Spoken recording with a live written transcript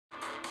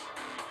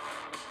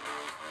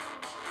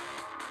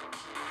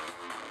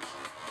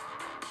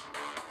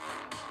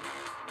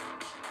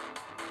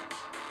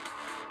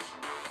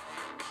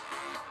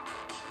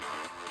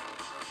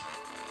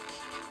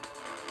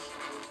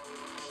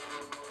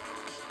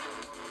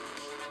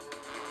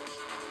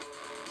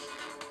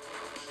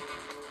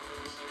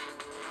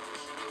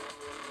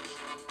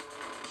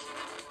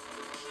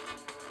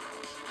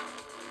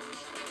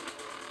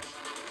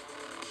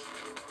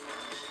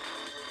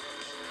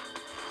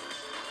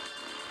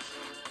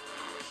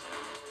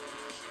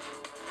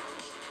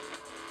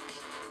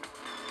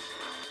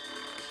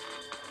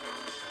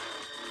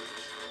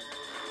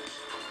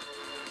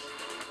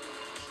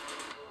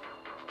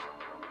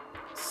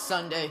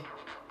Sunday,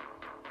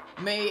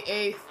 May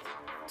 8th,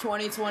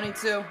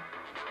 2022.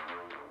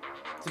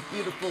 It's a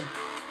beautiful,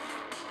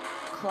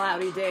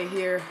 cloudy day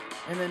here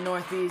in the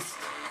Northeast.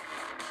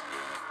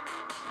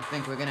 I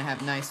think we're going to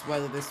have nice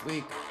weather this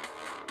week.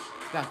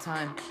 It's about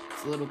time.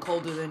 It's a little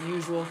colder than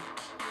usual,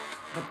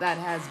 but that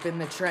has been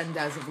the trend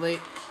as of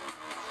late.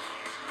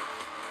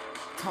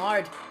 It's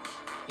hard.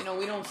 You know,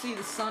 we don't see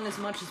the sun as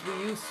much as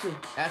we used to,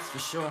 that's for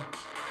sure.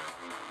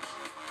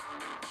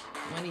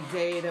 Any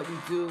day that we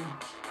do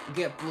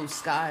get blue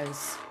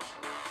skies,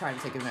 try to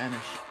take advantage.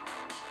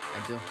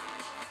 I do.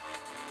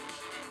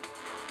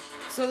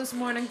 So this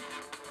morning,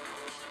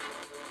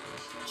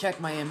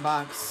 check my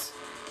inbox,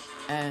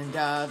 and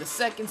the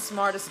second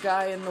smartest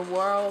guy in the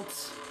world,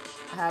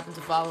 I happen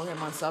to follow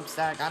him on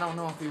Substack. I don't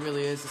know if he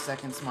really is the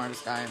second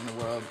smartest guy in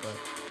the world, but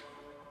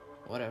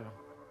whatever.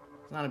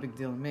 It's not a big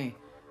deal to me.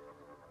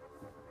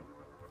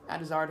 I had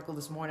his article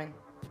this morning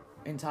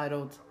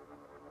entitled,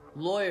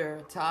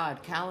 Lawyer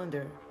Todd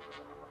Callender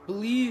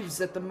believes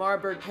that the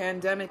Marburg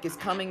pandemic is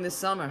coming this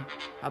summer.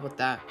 How about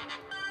that?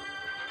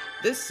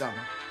 This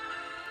summer.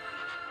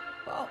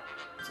 Well,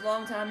 it's a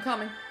long time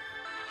coming,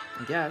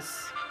 I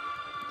guess.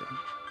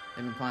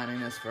 They've been planning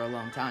this for a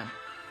long time.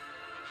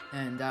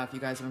 And if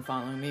you guys have been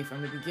following me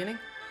from the beginning,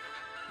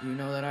 you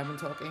know that I've been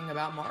talking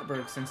about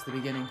Marburg since the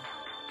beginning.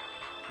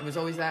 There was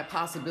always that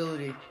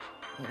possibility,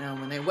 you know,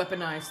 when they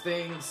weaponize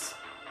things,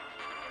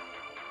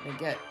 they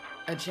get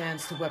a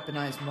chance to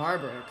weaponize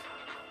Marburg,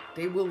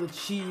 they will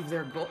achieve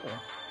their goal.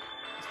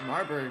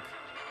 Marburg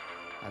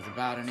has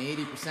about an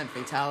 80%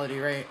 fatality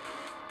rate.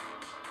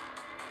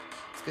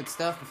 It's good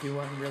stuff if you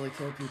want to really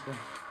kill people.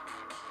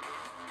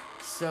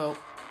 So,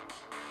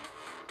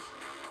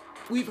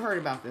 we've heard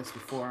about this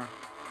before.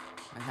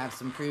 I have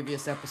some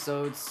previous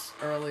episodes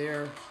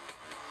earlier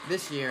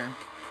this year,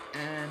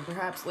 and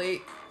perhaps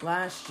late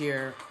last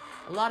year.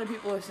 A lot of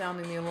people are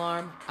sounding the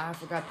alarm. I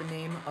forgot the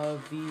name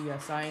of the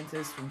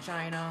scientist from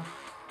China.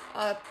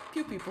 A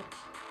few people.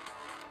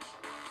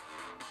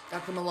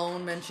 Dr.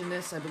 Malone mentioned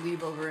this, I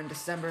believe, over in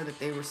December, that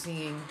they were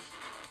seeing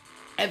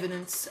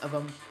evidence of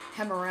a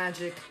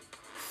hemorrhagic,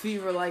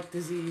 fever-like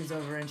disease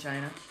over in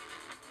China.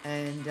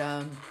 And,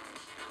 well,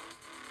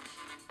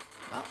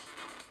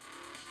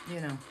 you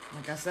know,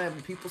 like I said,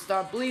 when people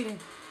start bleeding,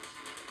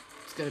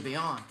 it's going to be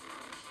on.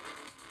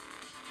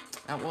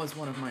 That was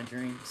one of my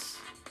dreams.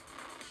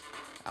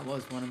 That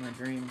was one of my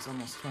dreams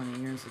almost 20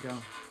 years ago.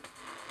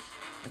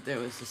 That there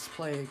was this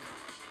plague.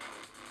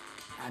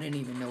 I didn't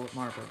even know what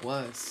Marburg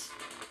was.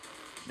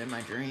 In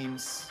my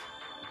dreams,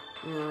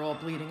 we were all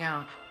bleeding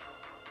out.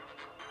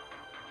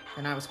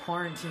 And I was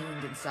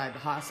quarantined inside the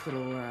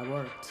hospital where I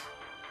worked.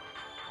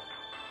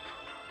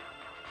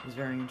 It was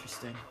very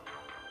interesting.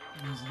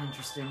 It was an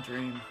interesting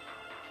dream.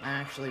 I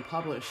actually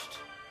published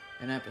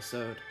an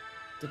episode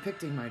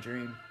depicting my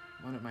dream,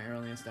 one of my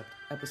earliest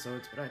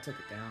episodes, but I took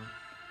it down.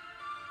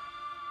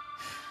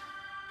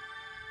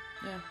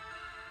 Yeah,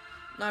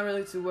 not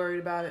really too worried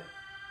about it.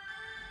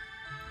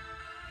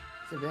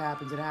 If it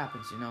happens, it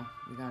happens, you know.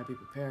 You gotta be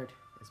prepared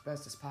as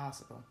best as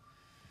possible.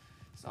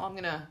 So I'm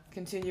gonna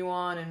continue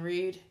on and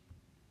read.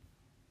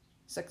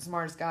 Second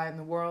smartest guy in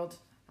the world.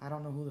 I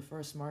don't know who the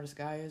first smartest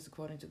guy is,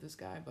 according to this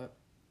guy, but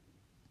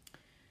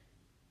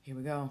here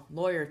we go.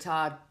 Lawyer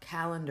Todd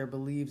Callender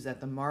believes that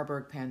the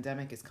Marburg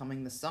pandemic is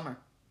coming this summer.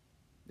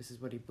 This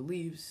is what he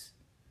believes.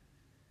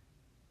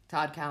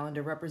 Todd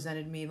Callender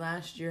represented me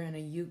last year in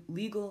a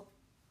legal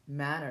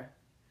matter,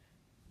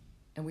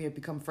 and we have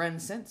become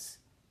friends since.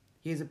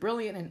 He is a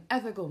brilliant and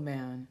ethical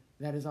man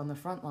that is on the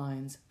front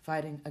lines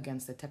fighting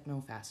against the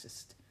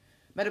techno-fascist,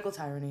 medical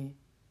tyranny,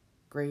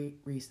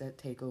 Great Reset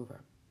takeover.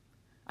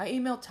 I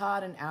emailed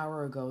Todd an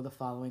hour ago the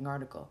following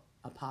article,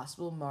 a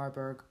possible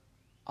Marburg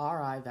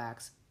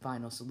RiVax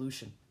final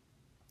solution.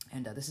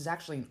 And this is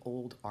actually an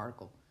old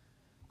article.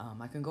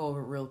 I can go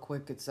over it real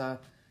quick.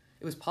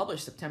 It was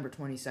published September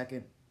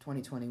 22nd,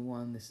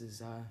 2021. This is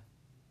the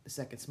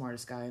second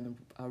smartest guy in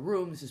the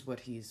room. This is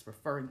what he's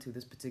referring to,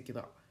 this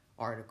particular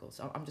article.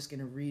 So I'm just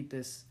going to read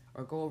this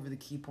or go over the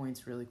key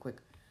points really quick.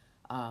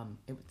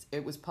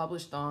 It was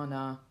published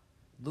on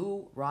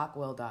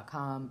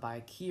LouRockwell.com by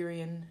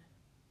Kieran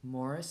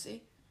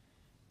Morrissey,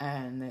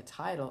 and the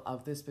title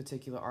of this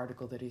particular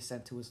article that he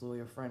sent to his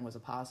lawyer friend was a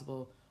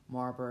possible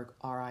Marburg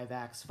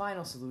RiVax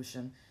final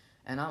solution.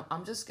 And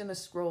I'm just going to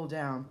scroll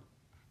down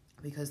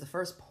because the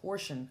first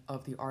portion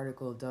of the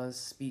article does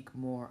speak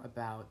more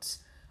about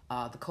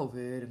the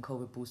COVID and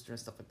COVID booster and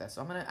stuff like that. So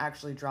I'm going to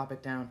actually drop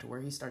it down to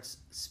where he starts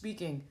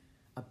speaking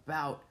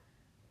about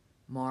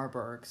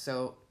Marburg.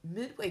 So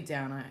midway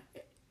down,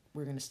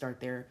 we're going to start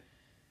there.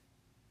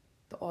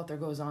 The author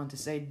goes on to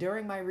say,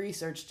 during my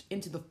research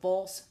into the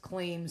false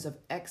claims of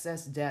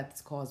excess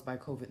deaths caused by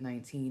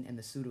COVID-19 and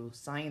the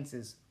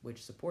pseudosciences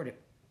which support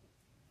it,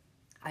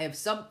 I have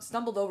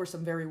stumbled over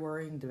some very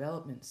worrying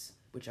developments,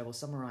 which I will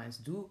summarize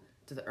due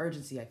to the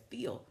urgency I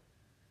feel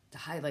to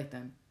highlight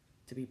them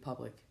to be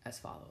public as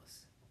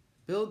follows.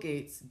 Bill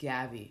Gates'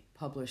 Gavi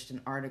published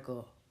an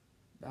article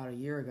about a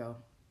year ago,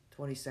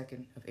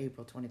 22nd of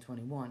April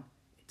 2021,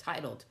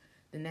 titled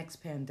the next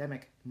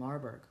pandemic,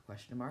 Marburg, ?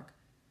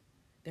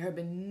 There have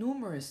been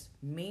numerous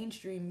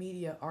mainstream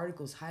media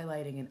articles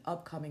highlighting an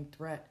upcoming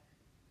threat,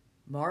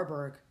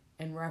 Marburg,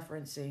 and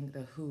referencing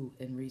the WHO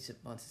in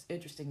recent months. It's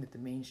interesting that the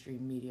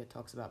mainstream media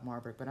talks about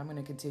Marburg, but I'm going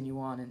to continue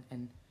on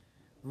and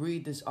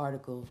read this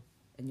article,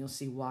 and you'll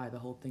see why the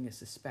whole thing is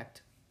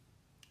suspect.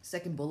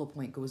 Second bullet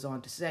point goes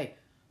on to say,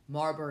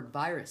 Marburg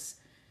virus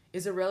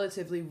is a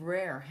relatively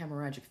rare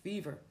hemorrhagic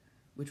fever,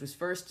 which was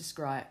first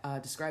described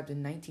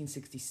in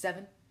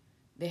 1967.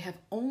 There have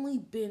only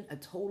been a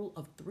total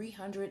of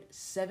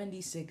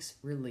 376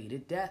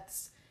 related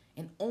deaths,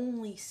 and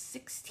only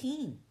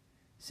 16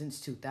 since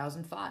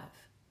 2005.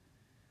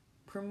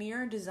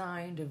 Premier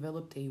Design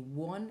developed a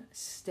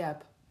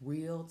one-step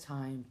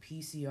real-time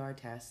PCR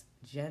test,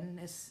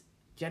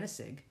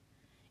 Genesig,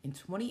 in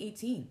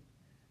 2018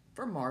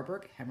 for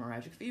Marburg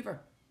hemorrhagic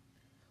fever.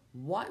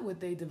 Why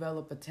would they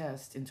develop a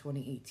test in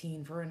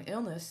 2018 for an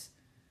illness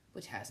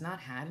which has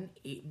not had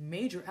a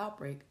major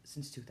outbreak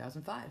since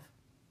 2005?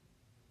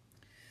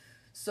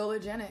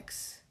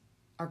 Sologenics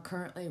are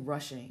currently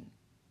rushing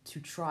to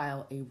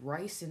trial a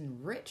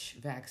ricin-rich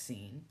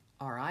vaccine,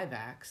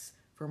 RiVax,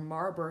 for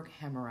Marburg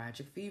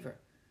hemorrhagic fever.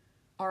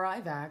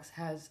 RiVax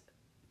has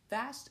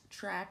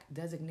fast-track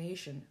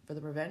designation for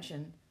the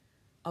prevention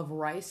of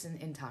ricin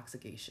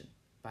intoxication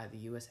by the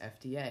U.S.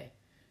 FDA.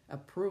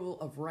 Approval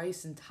of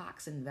ricin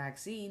toxin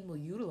vaccine will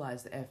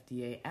utilize the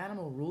FDA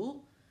animal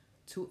rule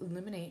to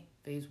eliminate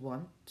phase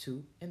 1,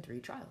 2, and 3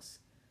 trials.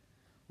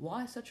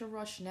 Why such a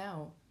rush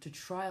now to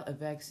trial a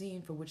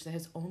vaccine for which there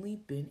has only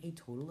been a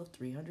total of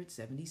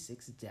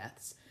 376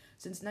 deaths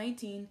since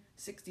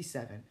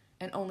 1967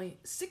 and only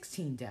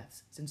 16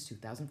 deaths since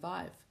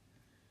 2005?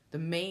 The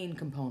main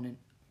component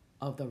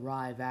of the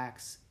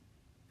RiVax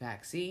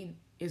vaccine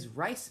is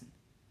ricin,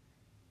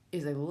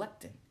 is a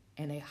lectin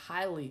and a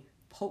highly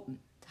potent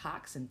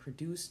toxin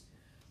produced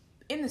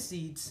in the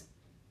seeds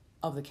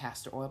of the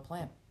castor oil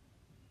plant.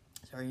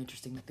 It's very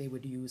interesting that they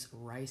would use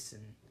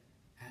ricin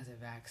as a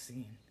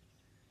vaccine.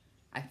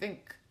 I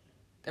think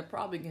they're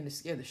probably going to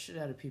scare the shit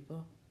out of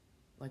people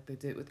like they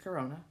did with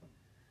Corona.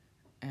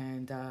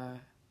 And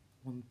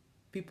when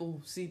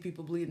people see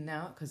people bleeding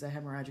out because of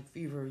hemorrhagic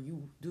fever,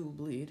 you do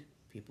bleed.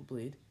 People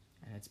bleed.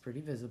 And it's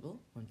pretty visible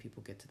when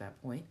people get to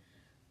that point.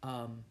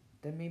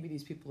 Then maybe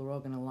these people are all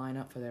going to line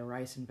up for their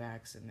ricin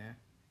vax and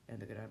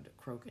they're going to end up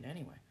croaking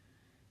anyway.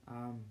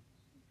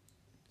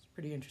 It's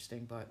pretty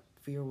interesting, but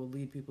fear will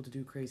lead people to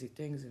do crazy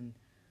things, and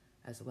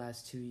as the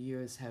last 2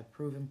 years have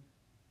proven,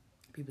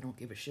 people don't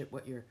give a shit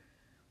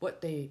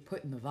what they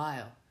put in the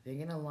vial. They're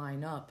going to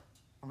line up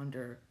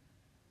under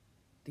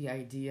the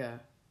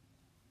idea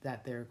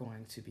that they're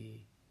going to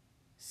be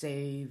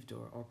saved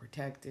or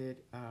protected.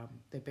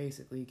 They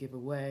basically give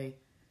away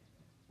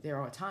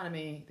their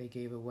autonomy. They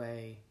gave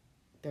away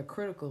their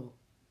critical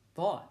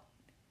thought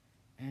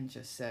and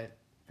just said,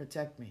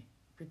 protect me,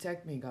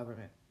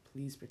 government.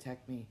 Please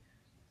protect me,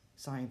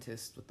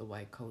 scientists with the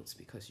white coats,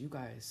 because you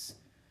guys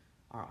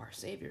are our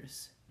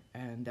saviors.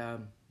 And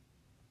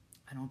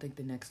I don't think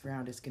the next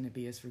round is going to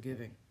be as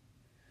forgiving.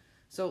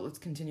 So let's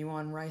continue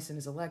on. Ricin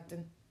is a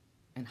lectin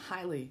and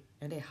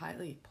a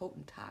highly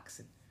potent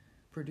toxin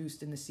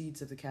produced in the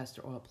seeds of the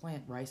castor oil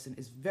plant. Ricin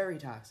is very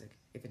toxic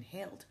if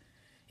inhaled,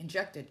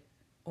 injected,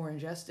 or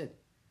ingested.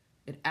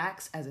 It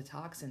acts as a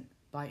toxin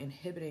by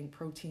inhibiting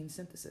protein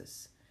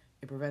synthesis.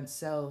 It prevents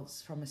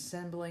cells from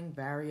assembling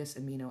various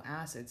amino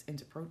acids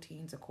into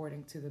proteins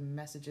according to the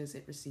messages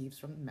it receives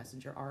from the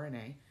messenger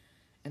RNA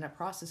in a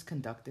process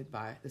conducted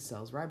by the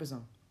cell's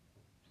ribosome.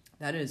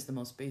 That is the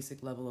most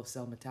basic level of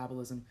cell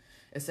metabolism,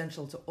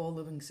 essential to all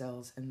living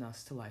cells and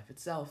thus to life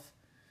itself.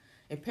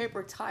 A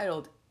paper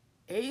titled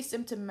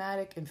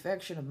Asymptomatic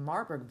Infection of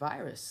Marburg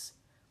Virus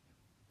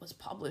was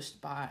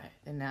published by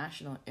the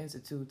National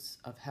Institutes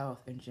of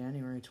Health in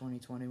January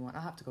 2021.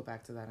 I'll have to go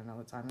back to that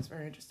another time. That's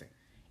very interesting.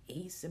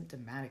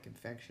 Asymptomatic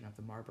infection of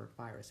the Marburg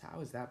virus. How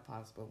is that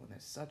possible when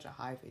there's such a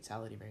high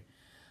fatality rate?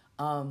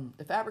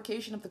 The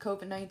fabrication of the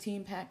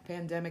COVID-19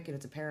 pandemic and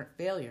its apparent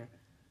failure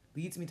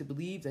leads me to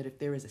believe that if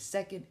there is a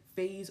second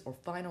phase or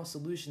final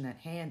solution at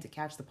hand to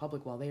catch the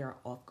public while they are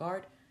off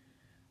guard,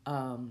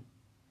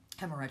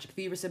 hemorrhagic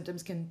fever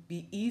symptoms can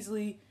be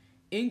easily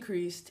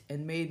increased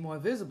and made more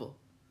visible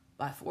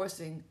by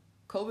forcing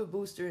COVID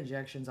booster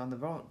injections on the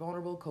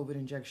vulnerable COVID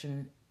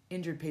injection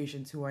injured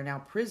patients who are now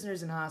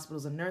prisoners in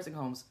hospitals and nursing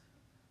homes,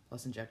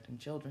 plus injecting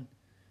children.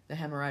 The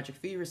hemorrhagic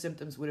fever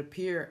symptoms would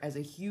appear as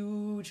a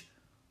huge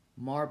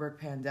Marburg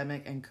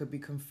pandemic and could be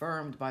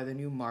confirmed by the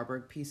new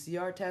Marburg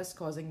PCR test,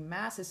 causing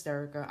mass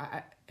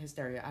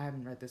hysteria. I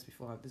haven't read this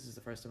before. This is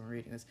the first time I'm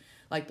reading this.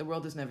 Like the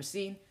world has never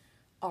seen.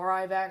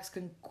 RiVax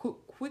can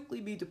quickly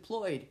be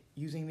deployed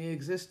using the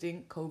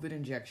existing COVID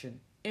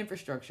injection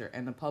infrastructure,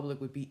 and the public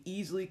would be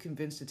easily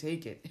convinced to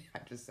take it. I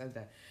just said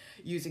that.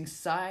 Using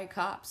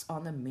psyops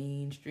on the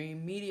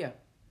mainstream media.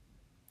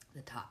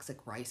 The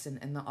toxic ricin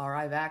and the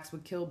RiVax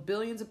would kill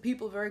billions of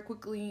people very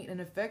quickly and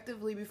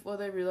effectively before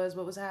they realized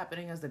what was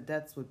happening, as the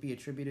deaths would be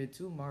attributed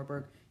to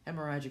Marburg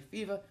hemorrhagic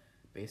fever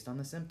based on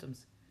the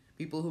symptoms.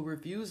 People who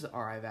refuse the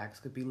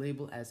RiVax could be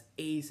labeled as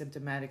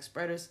asymptomatic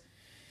spreaders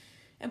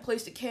and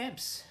placed at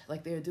camps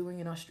like they are doing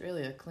in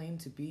Australia,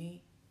 claimed to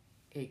be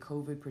a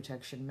COVID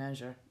protection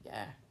measure.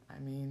 Yeah, I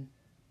mean,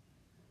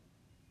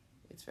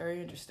 it's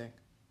very interesting.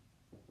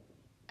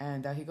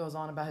 And he goes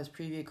on about his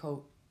previous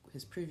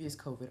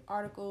COVID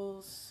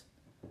articles.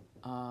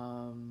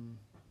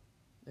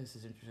 This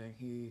is interesting.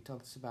 He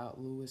talks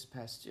about Louis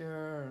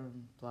Pasteur,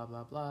 blah,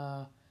 blah,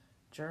 blah,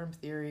 germ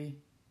theory,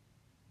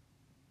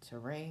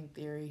 terrain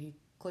theory. He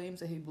claims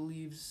that he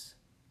believes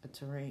a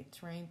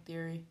terrain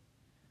theory.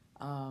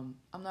 I'm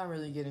not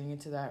really getting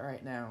into that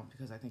right now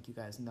because I think you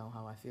guys know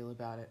how I feel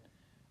about it.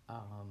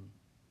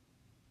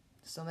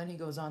 So then he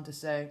goes on to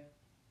say,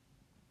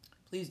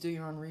 please do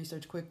your own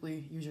research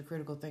quickly, use your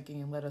critical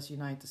thinking, and let us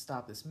unite to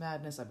stop this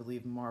madness. I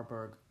believe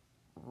Marburg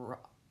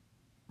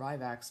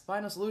RiVax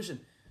final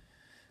solution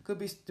could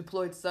be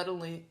deployed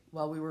suddenly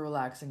while we were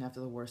relaxing after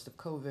the worst of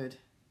COVID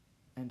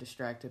and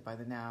distracted by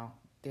the now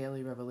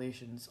daily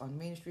revelations on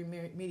mainstream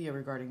media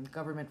regarding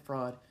government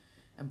fraud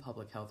and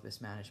public health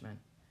mismanagement.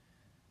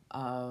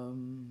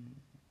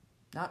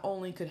 Not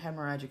only could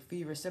hemorrhagic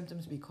fever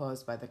symptoms be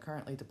caused by the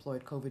currently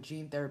deployed COVID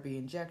gene therapy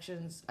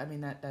injections, I mean,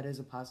 that is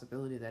a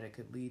possibility that it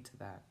could lead to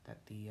that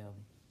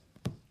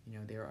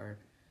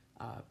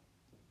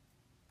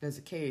there's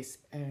a case,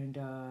 and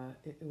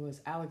it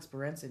was Alex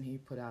Berenson. He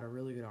put out a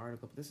really good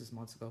article, but this is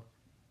months ago,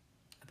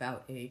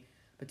 about a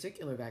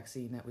particular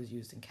vaccine that was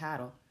used in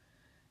cattle,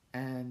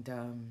 and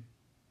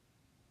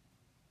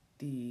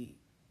the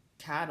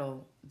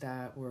cattle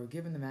that were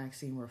given the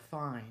vaccine were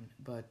fine,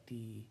 but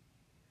the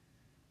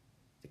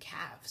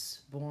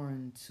calves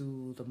born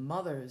to the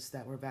mothers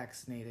that were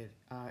vaccinated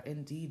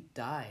indeed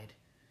died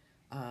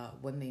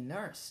when they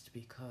nursed,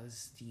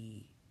 because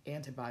the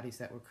antibodies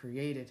that were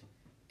created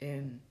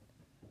in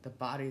the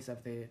bodies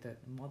of the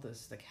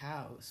mothers, the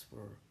cows,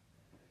 were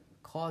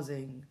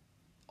causing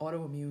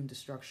autoimmune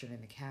destruction in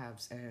the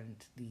calves,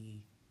 and the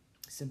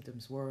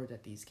symptoms were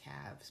that these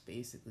calves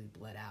basically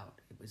bled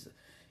out.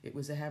 It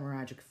was a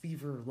hemorrhagic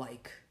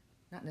fever-like,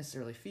 not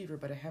necessarily fever,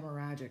 but a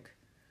hemorrhagic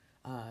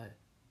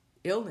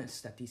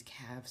illness that these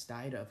calves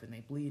died of, and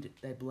they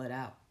bled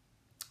out.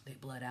 They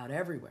bled out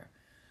everywhere.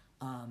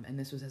 And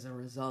this was as a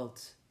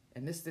result,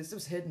 and this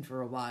was hidden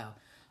for a while.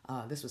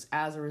 This was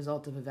as a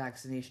result of a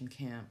vaccination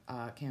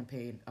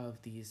campaign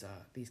of these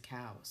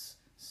cows.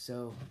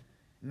 So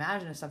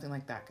imagine if something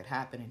like that could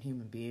happen in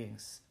human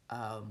beings.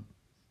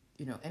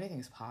 Anything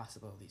is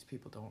possible. These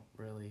people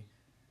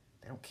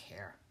they don't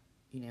care.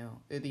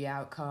 The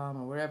outcome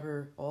or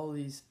whatever. All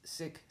these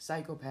sick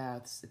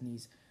psychopaths and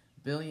these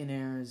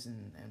billionaires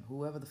and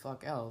whoever the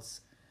fuck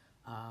else,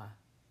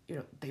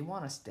 they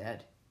want us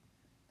dead.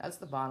 That's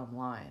the bottom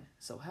line.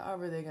 So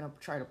however they're going to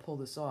try to pull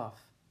this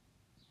off,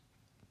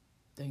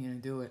 they're going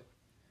to do it.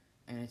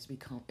 And it's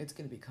going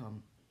to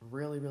become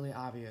really, really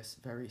obvious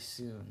very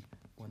soon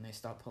when they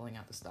start pulling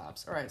out the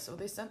stops. All right, so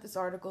they sent this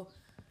article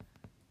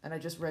that I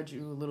just read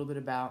you a little bit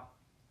about.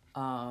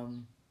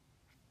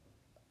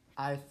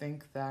 I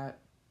think that,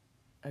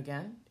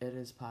 again, it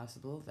is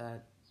possible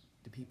that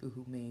the people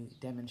who may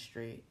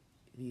demonstrate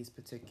these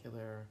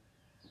particular,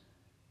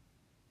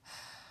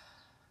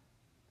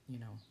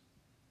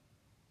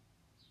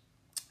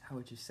 how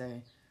would you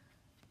say,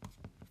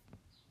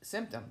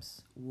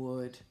 symptoms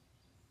would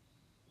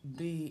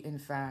be, in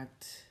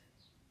fact,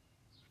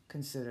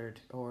 considered,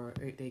 or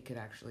they could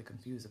actually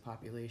confuse the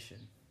population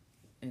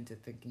into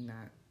thinking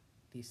that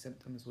these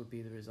symptoms would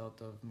be the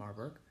result of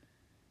Marburg.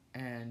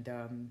 And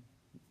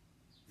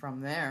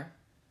from there,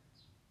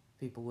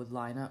 people would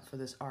line up for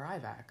this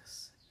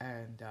RiVax.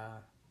 And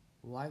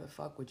why the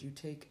fuck would you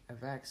take a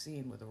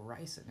vaccine with a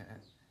ricin in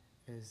it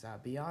is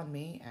beyond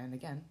me. And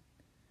again,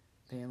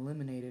 they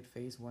eliminated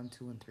phase 1,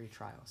 2, and 3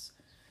 trials.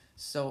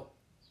 So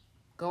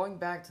going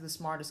back to the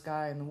smartest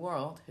guy in the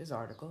world, his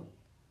article,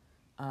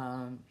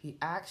 he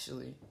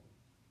actually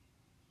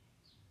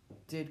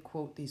did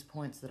quote these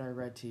points that I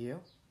read to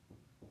you.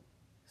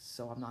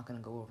 So I'm not going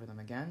to go over them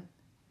again.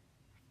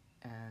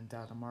 And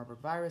the Marburg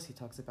virus, he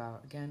talks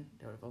about, again,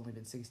 there have only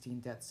been 16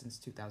 deaths since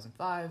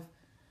 2005.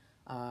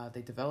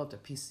 They developed a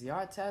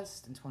PCR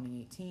test in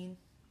 2018.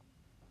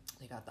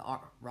 They got the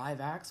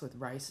RiVax with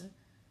ricin.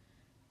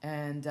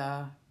 And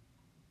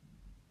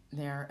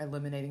they're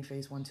eliminating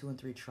phase 1, 2, and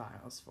 3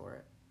 trials for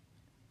it.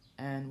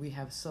 And we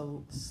have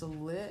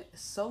Soligenics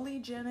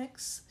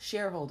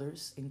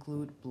shareholders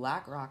include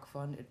BlackRock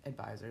Fund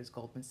Advisors,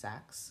 Goldman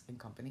Sachs and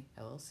Company,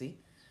 LLC.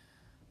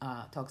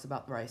 Talks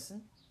about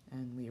ricin,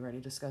 and we already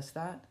discussed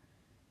that.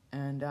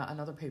 And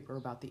another paper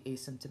about the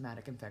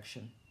asymptomatic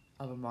infection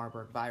of a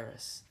Marburg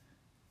virus.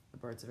 The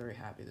birds are very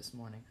happy this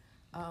morning.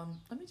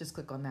 Let me just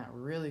click on that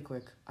really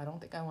quick. I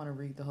don't think I want to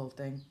read the whole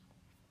thing.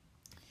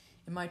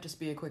 It might just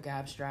be a quick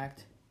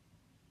abstract.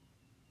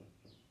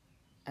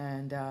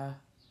 And,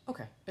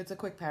 okay, it's a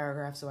quick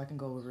paragraph, so I can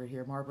go over it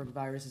here. Marburg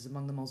virus is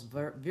among the most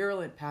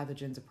virulent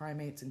pathogens of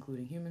primates,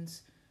 including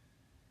humans.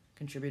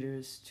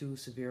 Contributors to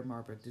severe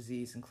Marburg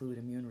disease include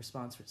immune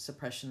response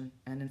suppression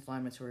and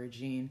inflammatory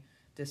gene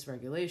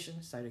dysregulation,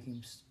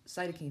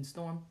 cytokine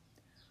storm,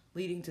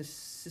 leading to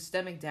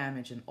systemic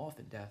damage and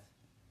often death.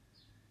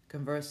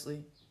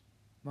 Conversely,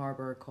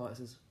 Marburg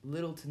causes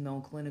little to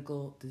no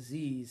clinical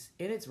disease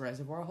in its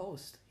reservoir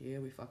host.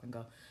 Here we fucking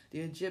go.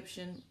 The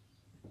Egyptian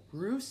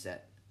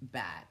russet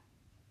bat.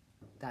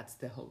 That's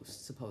the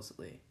host,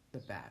 supposedly. The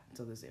bat.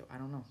 So there's, I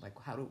don't know, like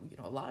how do,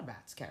 a lot of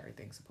bats carry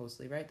things,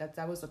 supposedly, right?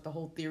 That was like the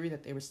whole theory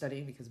that they were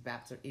studying, because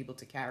bats are able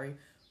to carry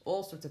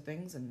all sorts of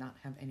things and not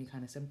have any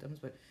kind of symptoms.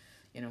 But,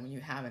 when you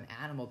have an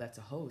animal that's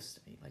a host,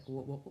 I mean, like,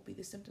 what will be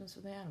the symptoms for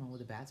the animal? Will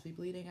the bats be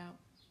bleeding out?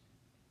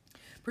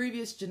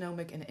 Previous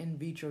genomic and in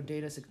vitro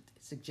data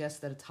suggests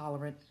that a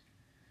tolerant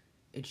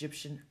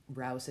Egyptian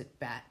russet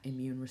bat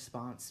immune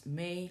response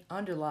may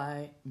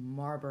underlie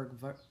Marburg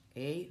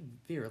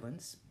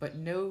virulence, but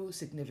no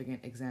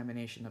significant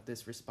examination of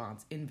this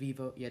response in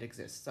vivo yet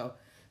exists. So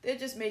they're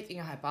just making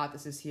a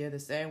hypothesis here. They're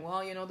saying,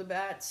 well, the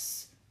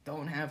bats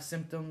don't have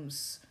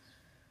symptoms.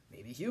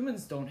 Maybe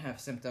humans don't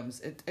have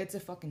symptoms. It's a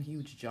fucking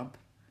huge jump.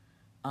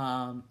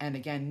 And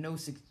again, no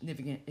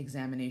significant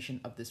examination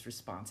of this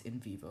response in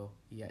vivo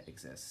yet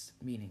exists,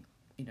 meaning,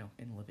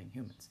 in living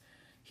humans.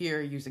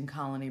 Here, using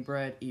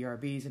colony-bred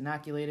ERBs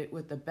inoculated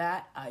with the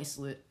bat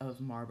isolate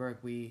of Marburg,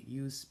 we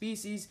use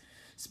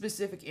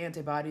species-specific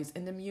antibodies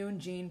in the immune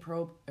gene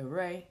probe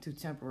array to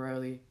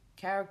temporarily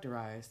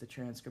characterize the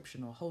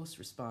transcriptional host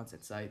response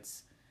at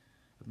sites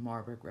of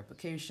Marburg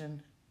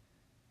replication.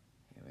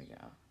 Here we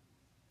go.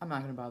 I'm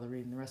not going to bother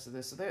reading the rest of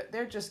this. So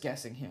they're just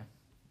guessing here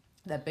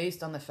that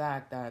based on the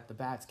fact that the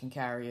bats can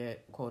carry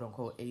it,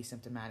 quote-unquote,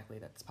 asymptomatically,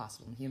 that's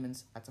possible in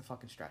humans, that's a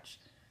fucking stretch.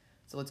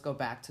 So let's go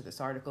back to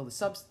this article. This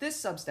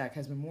Substack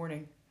has been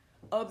warning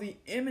of the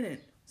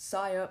imminent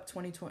PSYOP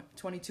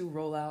 2022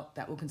 rollout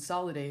that will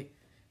consolidate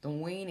the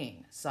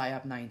waning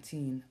PSYOP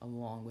 19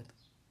 along with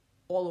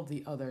all of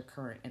the other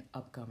current and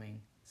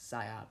upcoming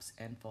PSYOPs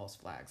and false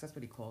flags. That's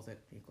what he calls it.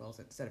 He calls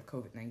it, instead of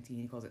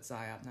COVID-19, he calls it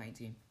PSYOP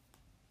 19.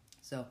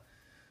 So I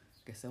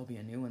guess there'll be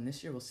a new one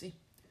this year. We'll see.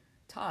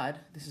 Todd,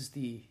 this is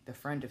the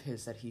friend of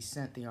his that he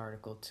sent the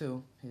article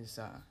to, his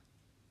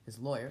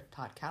lawyer,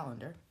 Todd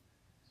Callender.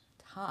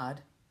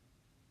 Todd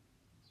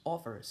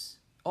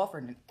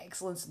offered an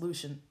excellent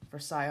solution for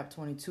PSYOP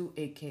 22,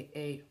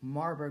 aka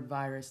Marburg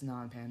virus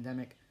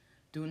non-pandemic.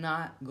 Do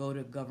not go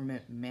to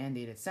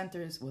government-mandated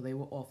centers where they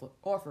will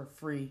offer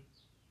free,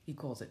 he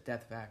calls it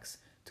DeathVax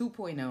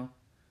 2.0,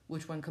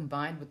 which when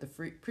combined with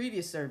the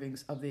previous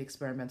servings of the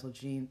experimental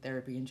gene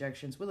therapy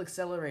injections will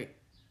accelerate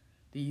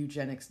the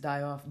eugenics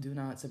die-off. Do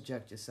not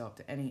subject yourself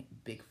to any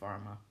big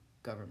pharma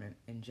government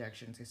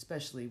injections,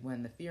 especially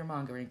when the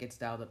fear-mongering gets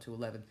dialed up to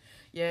 11.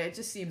 Yeah, it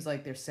just seems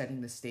like they're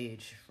setting the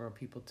stage for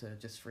people to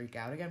just freak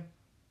out again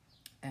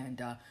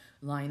and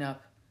line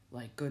up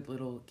like good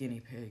little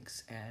guinea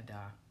pigs and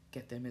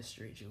get their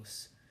mystery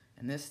juice.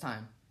 And this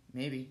time,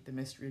 maybe the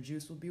mystery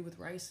juice will be with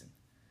ricin.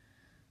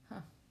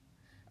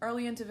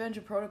 Early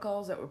intervention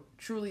protocols that were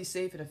truly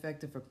safe and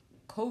effective for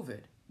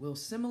COVID will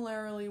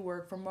similarly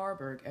work for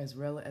Marburg as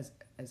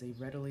a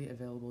readily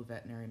available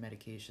veterinary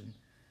medication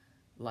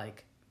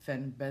like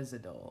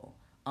fenbendazole.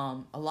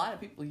 A lot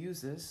of people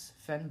use this,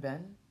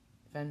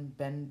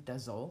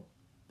 fenbendazole.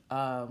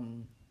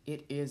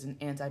 It is an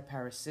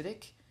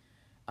antiparasitic.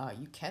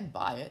 You can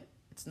buy it.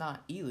 It's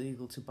not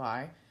illegal to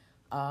buy.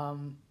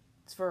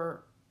 It's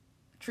for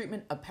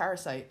treatment of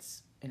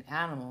parasites in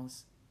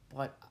animals,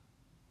 but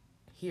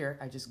here,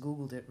 I just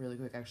Googled it really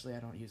quick. Actually, I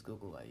don't use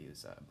Google. I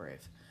use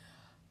Brave.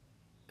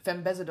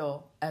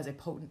 Fenbendazole as a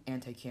potent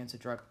anti-cancer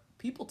drug.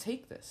 People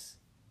take this.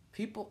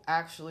 People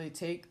actually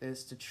take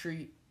this to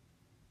treat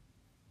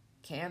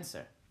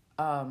cancer.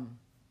 And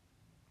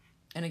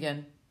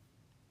again,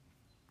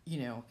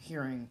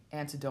 hearing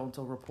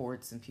anecdotal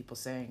reports and people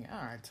saying,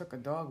 I took a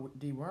dog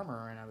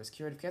dewormer and I was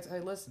cured of cancer.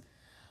 Hey, listen,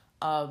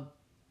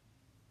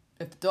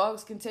 if the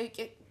dogs can take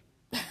it,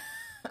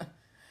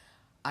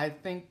 I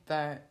think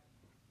that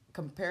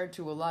compared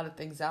to a lot of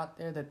things out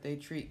there that they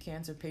treat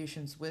cancer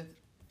patients with,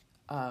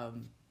 I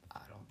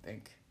don't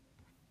think,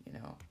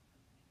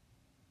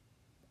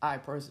 I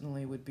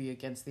personally would be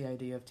against the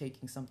idea of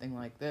taking something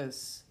like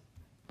this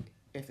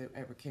if it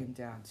ever came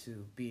down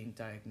to being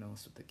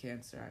diagnosed with the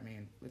cancer. I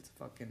mean, it's a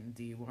fucking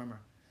dewormer.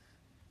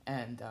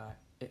 And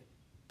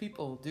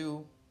people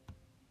do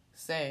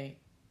say,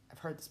 I've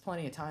heard this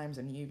plenty of times,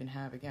 and you even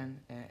have,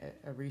 again,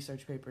 a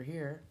research paper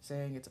here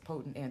saying it's a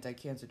potent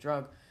anti-cancer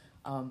drug.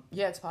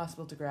 Yeah, it's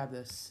possible to grab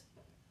this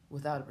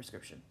without a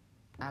prescription.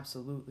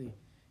 Absolutely.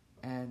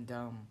 And,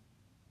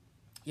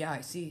 yeah,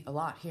 I see a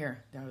lot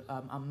here.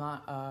 I'm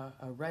not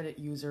a Reddit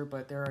user,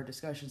 but there are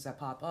discussions that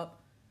pop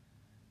up.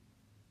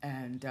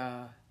 And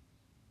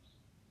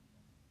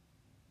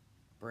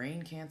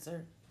brain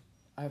cancer,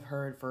 I've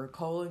heard for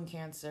colon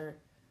cancer,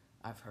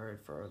 I've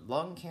heard for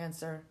lung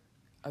cancer.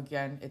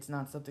 Again, it's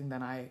not something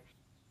that I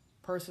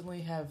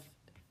personally have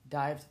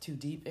dived too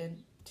deep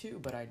into,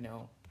 but I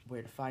know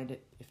where to find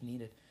it if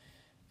needed.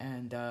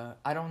 And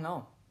I don't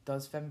know.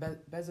 Does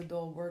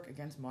fenbendazole work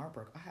against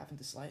Marburg? I haven't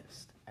the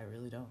slightest. I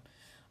really don't.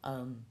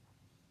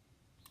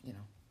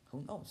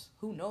 Who knows?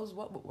 Who knows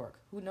what would work?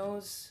 Who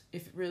knows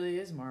if it really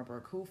is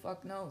Marburg? Who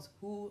fuck knows?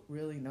 Who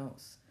really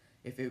knows?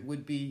 if it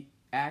would be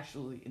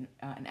actually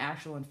an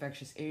actual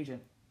infectious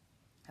agent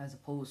as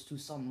opposed to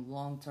some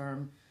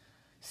long-term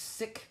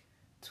sick,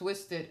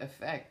 twisted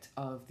effect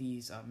of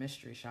these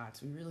mystery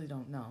shots. We really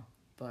don't know.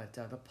 But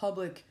the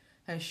public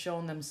has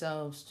shown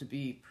themselves to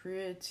be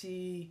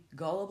pretty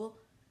gullible.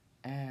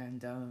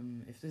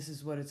 And if this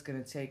is what it's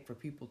going to take for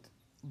people to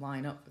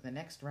line up for the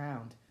next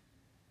round,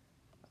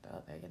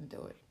 they're going to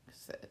do it.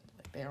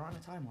 Like, they're on a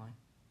timeline.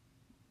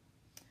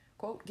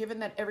 Quote, given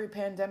that every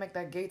pandemic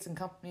that Gates and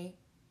company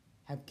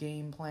have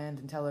game planned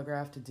and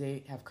telegraphed to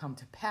date have come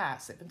to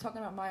pass. They've been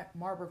talking about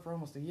Marburg for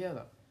almost a year,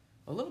 though.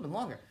 A little bit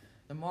longer.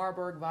 The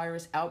Marburg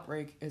virus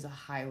outbreak is a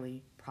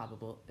highly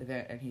probable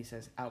event. And he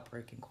says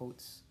outbreak in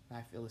quotes.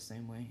 I feel the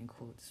same way in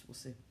quotes. We'll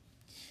see.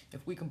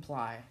 If we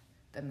comply,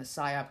 then the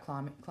PSYOP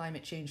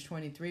climate change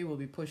 23 will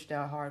be pushed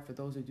out hard for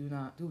those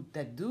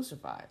that do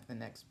survive the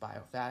next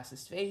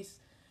biofascist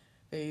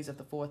phase of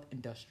the fourth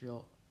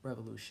industrial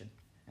revolution.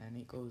 And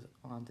he goes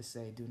on to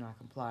say, do not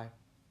comply.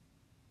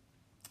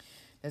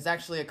 There's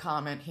actually a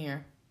comment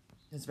here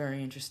that's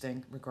very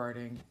interesting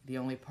regarding the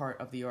only part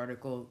of the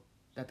article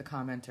that the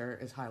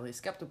commenter is highly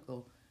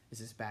skeptical is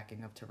his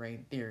backing of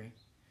terrain theory.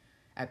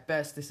 At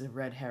best, this is a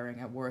red herring.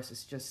 At worst,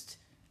 it's just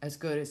as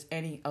good as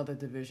any other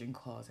division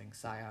causing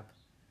PSYOP.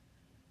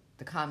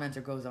 The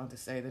commenter goes on to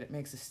say that it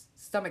makes a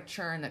stomach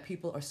churn that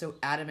people are so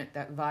adamant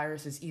that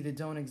viruses either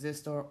don't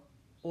exist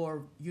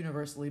or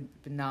universally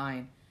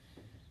benign.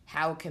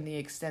 How can the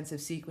extensive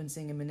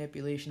sequencing and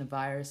manipulation of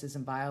viruses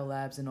in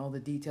biolabs and all the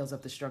details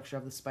of the structure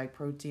of the spike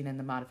protein and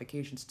the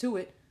modifications to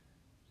it,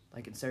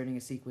 like inserting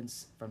a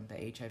sequence from the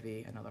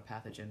HIV, another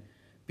pathogen,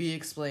 be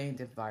explained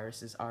if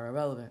viruses are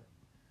irrelevant?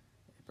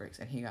 It breaks,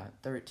 and he got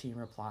 13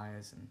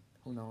 replies, and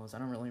who knows, I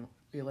don't really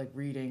feel like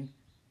reading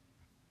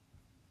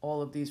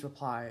all of these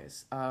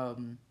replies.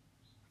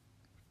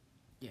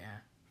 Yeah,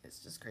 it's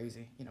just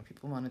crazy. You know,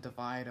 people want to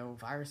divide, oh,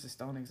 viruses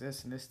don't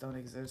exist and this don't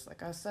exist.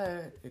 Like I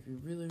said, if you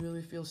really,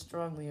 really feel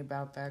strongly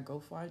about that, go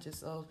find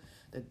yourself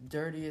the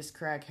dirtiest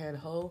crackhead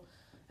hoe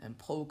and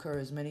poke her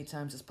as many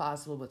times as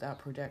possible without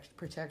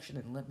protection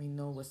and let me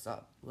know what's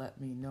up.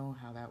 Let me know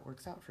how that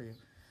works out for you.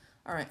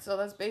 All right, so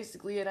that's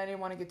basically it. I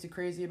didn't want to get too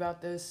crazy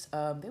about this.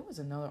 There was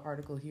another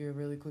article here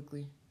really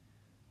quickly.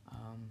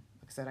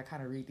 Like I said, I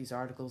kind of read these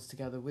articles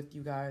together with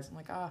you guys. I'm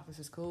like, this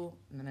is cool.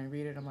 And then I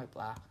read it. I'm like,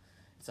 blah.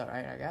 It's all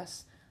right, I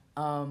guess.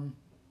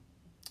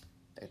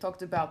 They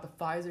talked about the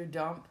Pfizer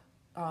dump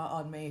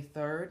on May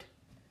 3rd.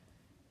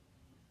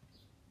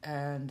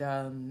 And,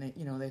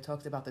 they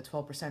talked about the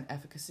 12%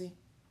 efficacy.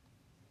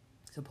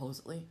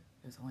 Supposedly,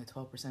 there's only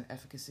 12%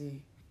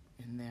 efficacy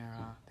in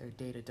their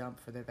data dump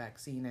for their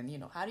vaccine.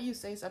 And, how do you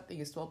say something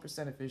is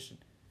 12%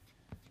 efficient?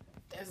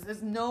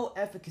 There's no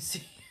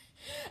efficacy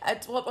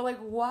at 12. But,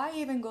 why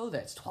even go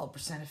there? It's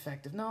 12%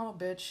 effective. No,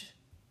 bitch.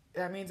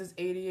 That means it's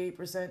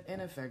 88%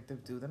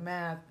 ineffective. Do the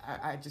math.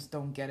 I just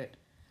don't get it.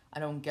 I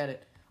don't get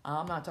it.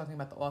 I'm not talking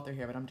about the author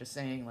here, but I'm just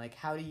saying,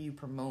 how do you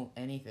promote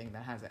anything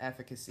that has an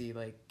efficacy,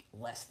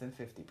 less than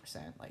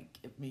 50%?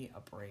 Give me a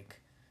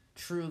break.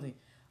 Truly.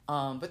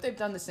 But they've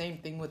done the same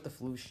thing with the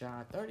flu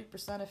shot.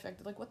 30%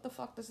 effective. What the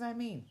fuck does that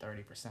mean?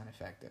 30%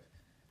 effective.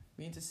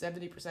 Means it's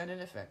 70%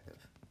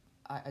 ineffective.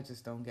 I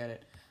just don't get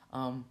it.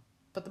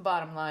 But the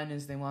bottom line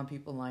is they want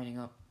people lining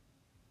up.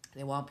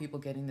 They want people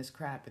getting this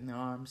crap in their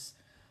arms.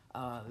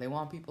 They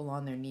want people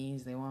on their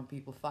knees. They want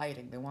people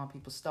fighting. They want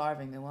people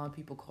starving. They want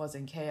people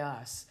causing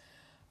chaos.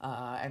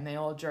 And they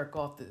all jerk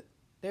off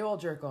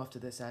to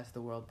this as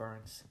the world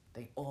burns.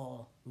 They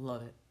all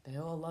love it. They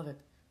all love it.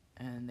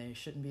 And they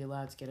shouldn't be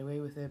allowed to get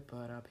away with it,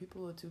 but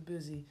people are too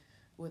busy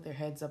with their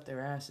heads up their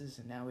asses,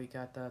 and now we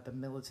got the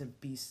militant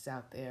beasts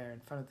out there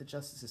in front of the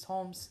justices'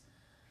 homes,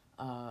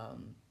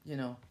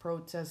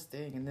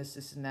 protesting and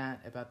this and that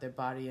about their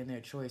body and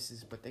their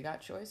choices. But they got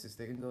choices.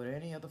 They can go to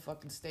any other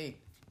fucking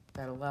state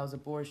that allows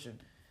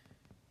abortion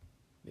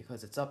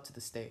because it's up to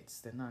the states.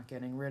 They're not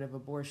getting rid of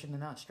abortion. They're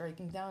not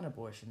striking down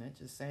abortion. They're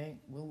just saying,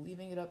 we're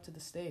leaving it up to the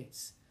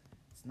states.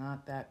 It's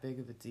not that big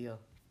of a deal.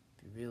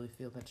 If you really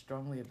feel that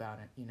strongly about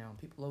it,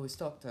 people always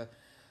talk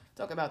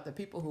about the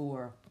people who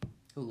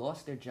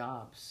lost their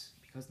jobs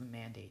because of the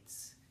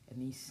mandates,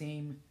 and these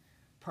same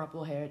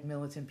purple-haired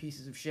militant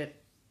pieces of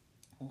shit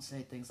will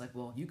say things like,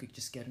 well, you could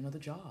just get another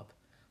job.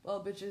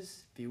 Well,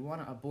 bitches, if you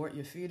want to abort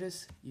your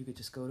fetus, you could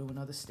just go to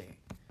another state,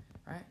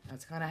 right?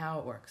 That's kind of how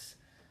it works.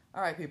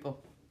 All right, people,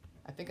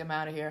 I think I'm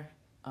out of here.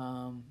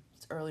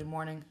 It's early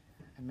morning.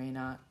 I may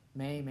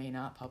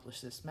not publish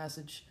this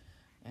message,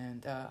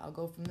 and I'll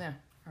go from there.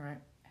 All right.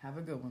 Have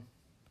a good one.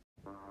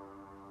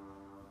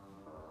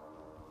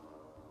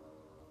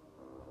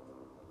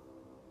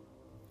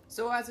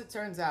 So as it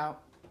turns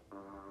out,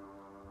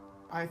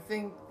 I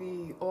think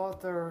the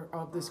author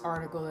of this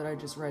article that I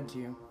just read to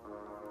you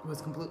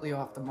was completely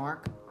off the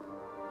mark.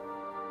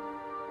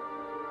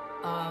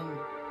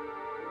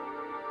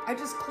 I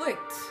just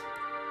clicked,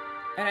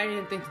 and I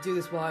didn't think to do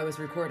this while I was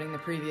recording the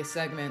previous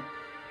segment.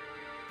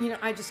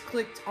 I just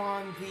clicked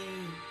on the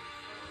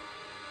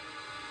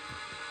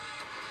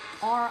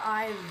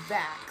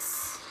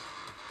RiVax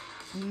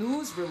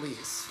news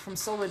release from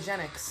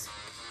Sologenics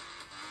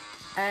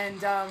And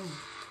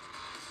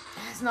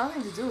it has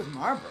nothing to do with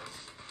Marburg.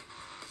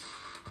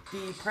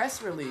 The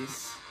press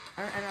release,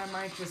 and I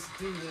might just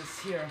do this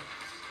here,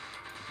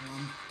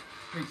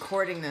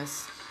 recording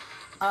this,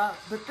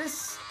 but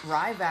this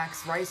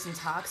RiVax ricin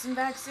toxin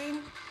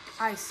vaccine,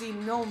 I see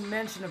no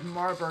mention of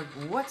Marburg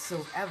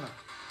whatsoever.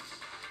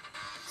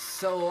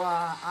 So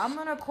I'm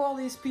gonna call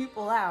these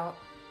people out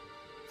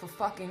for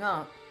fucking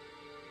up,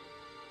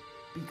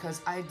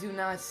 because I do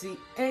not see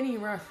any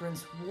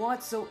reference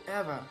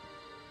whatsoever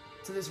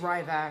to this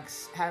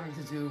RiVax having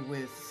to do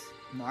with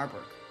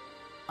Marburg.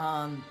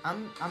 I'm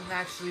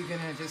actually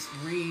gonna just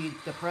read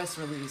the press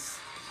release.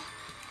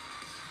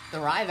 The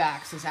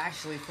RiVax is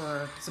actually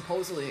for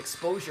supposedly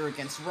exposure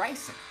against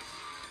ricin.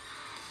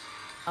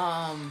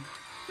 All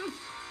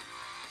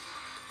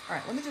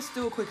right, let me just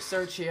do a quick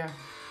search here.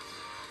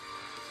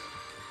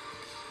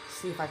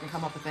 See if I can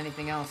come up with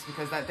anything else,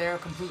 because they're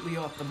completely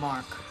off the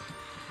mark.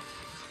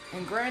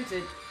 And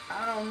granted,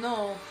 I don't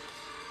know.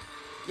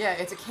 Yeah,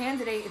 it's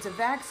a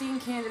vaccine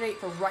candidate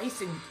for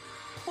ricin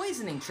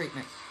poisoning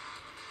treatment.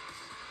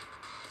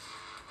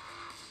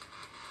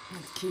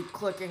 Let's keep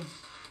clicking.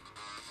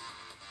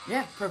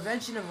 Yeah,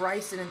 prevention of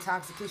ricin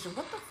intoxication.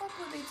 What the fuck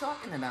were they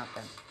talking about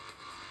then?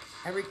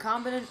 A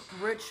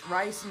recombinant-rich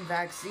ricin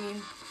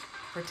vaccine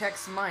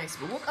protects mice.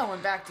 But we're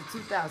going back to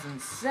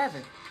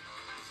 2007.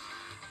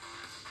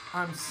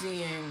 I'm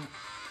seeing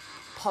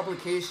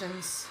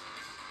publications.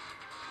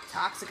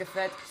 Toxic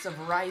effects of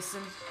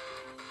ricin.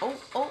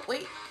 Oh,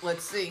 wait.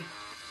 Let's see.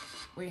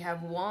 We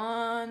have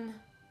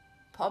one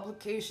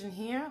publication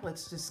here.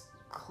 Let's just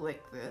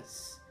click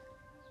this.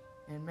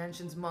 It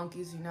mentions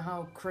monkeys. You know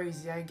how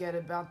crazy I get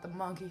about the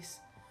monkeys.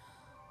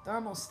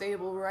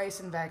 Thermostable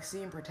ricin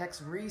vaccine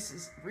protects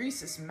rhesus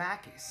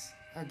macis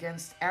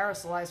against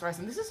aerosolized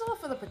ricin. This is all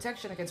for the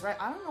protection against ricin.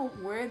 I don't know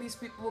where these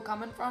people were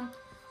coming from.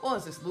 What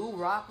is this,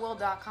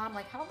 LouRockwell.com?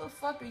 Like, how the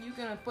fuck are you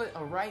going to put a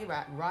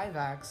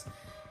RiVax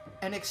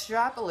and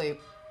extrapolate,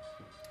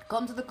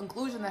 come to the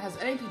conclusion that has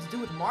anything to do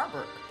with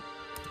Marburg?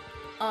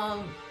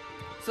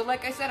 So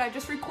like I said, I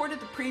just recorded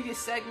the previous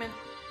segment,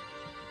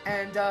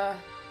 and I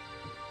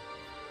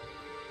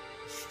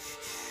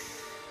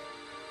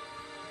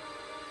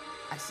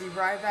see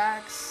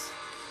RiVax.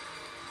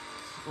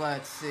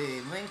 Let's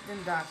see,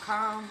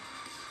 LinkedIn.com.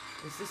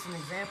 Is this an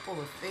example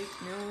of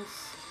fake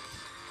news?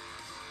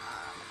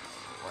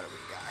 What do we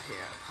got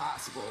here?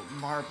 Possible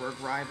Marburg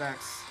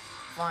RiVax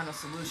final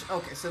solution.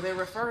 Okay, so they're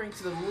referring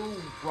to the Lou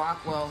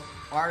Rockwell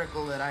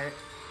article that I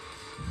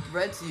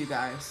read to you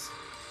guys.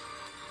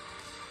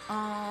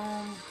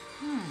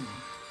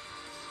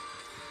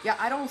 Yeah,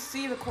 I don't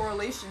see the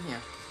correlation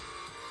here.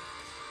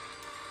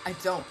 I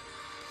don't.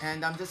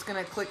 And I'm just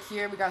going to click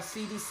here. We got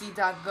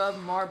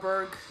cdc.gov,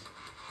 Marburg,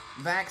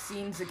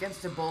 vaccines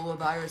against Ebola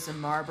virus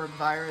and Marburg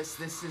virus.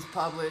 This is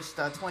published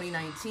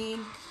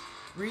 2019.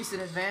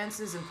 Recent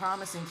advances and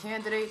promising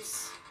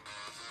candidates.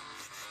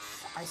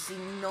 I see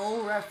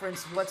no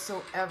reference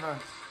whatsoever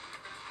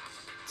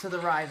to the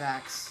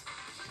RiVax.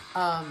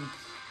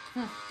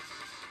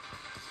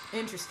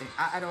 Interesting.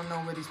 I don't know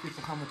where these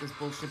people come with this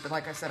bullshit, but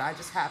like I said, I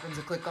just happened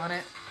to click on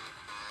it.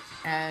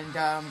 And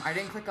I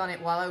didn't click on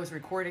it while I was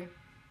recording.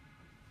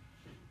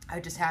 I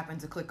just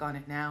happened to click on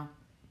it now.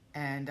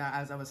 And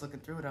as I was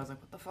looking through it, I was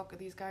like, what the fuck are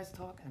these guys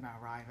talking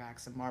about?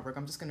 RiVax and Marburg.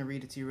 I'm just going to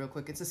read it to you real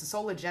quick. It's a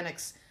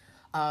Sologenics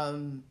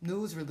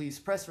news release,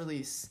 press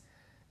release,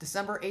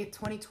 December 8th,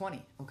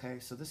 2020. Okay,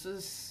 so this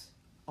is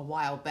a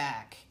while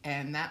back.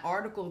 And that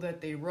article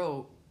that they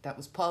wrote that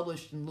was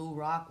published in Lou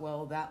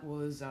Rockwell, that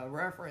was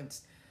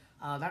referenced.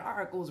 That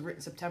article was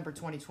written September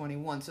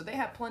 2021. So they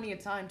had plenty of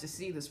time to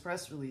see this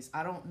press release.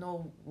 I don't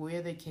know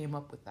where they came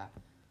up with that.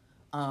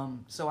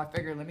 So I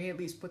figured, let me at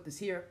least put this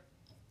here.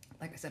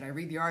 Like I said, I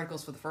read the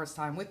articles for the first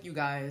time with you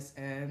guys,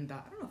 and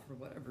I don't know, for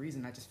whatever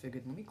reason, I just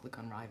figured, let me click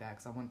on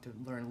RiVax. I wanted to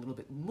learn a little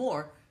bit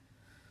more.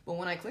 But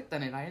when I clicked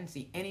on it, I didn't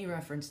see any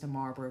reference to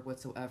Marburg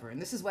whatsoever. And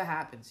this is what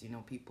happens, you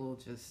know, people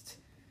just,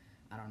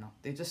 I don't know,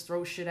 they just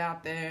throw shit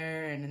out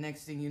there, and the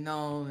next thing you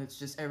know, it's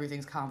just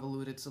everything's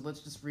convoluted. So let's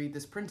just read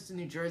this. Princeton,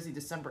 New Jersey,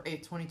 December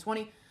 8th,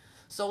 2020.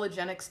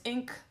 Sologenics,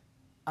 Inc.,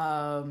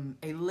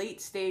 a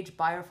late-stage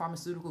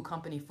biopharmaceutical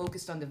company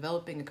focused on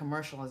developing and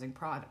commercializing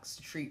products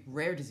to treat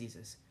rare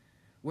diseases,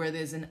 where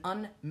there's an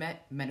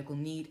unmet medical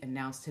need,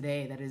 announced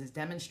today that it has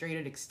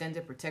demonstrated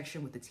extended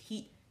protection with its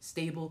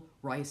heat-stable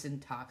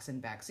ricin toxin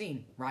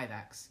vaccine,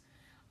 RiVax.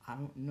 I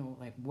don't know,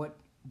 like, what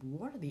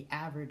are the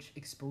average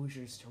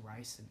exposures to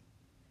ricin?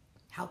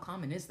 How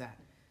common is that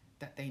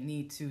they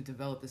need to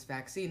develop this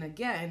vaccine?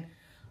 Again,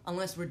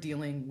 unless we're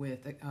dealing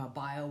with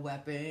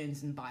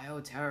bioweapons and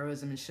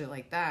bioterrorism and shit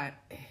like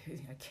that,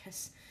 I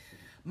guess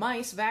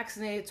mice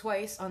vaccinated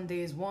twice on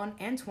days 1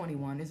 and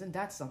 21, isn't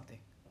that something?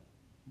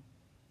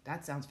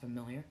 That sounds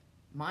familiar.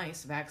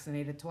 Mice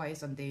vaccinated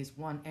twice on days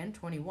 1 and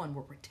 21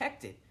 were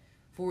protected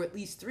for at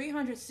least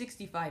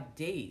 365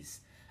 days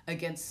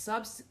against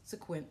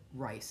subsequent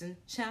ricin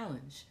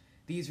challenge.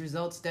 These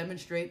results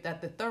demonstrate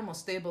that the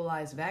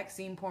thermostabilized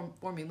vaccine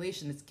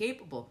formulation is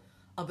capable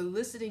of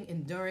eliciting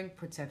enduring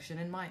protection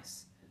in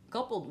mice.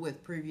 coupled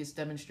with previous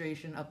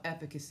demonstration of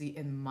efficacy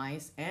in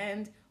mice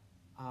and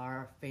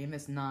our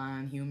famous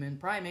non-human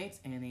primates,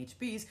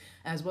 NHPs,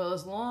 as well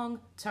as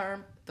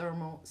long-term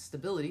thermal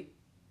stability,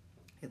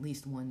 at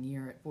least 1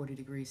 year at 40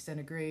 degrees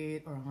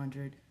centigrade or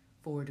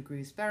 104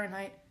 degrees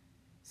Fahrenheit,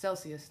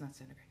 Celsius, not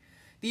centigrade.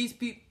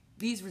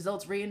 These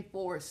results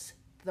reinforce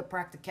the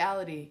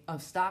practicality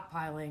of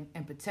stockpiling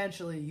and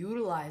potentially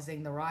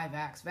utilizing the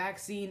RiVax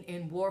vaccine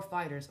in war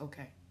fighters,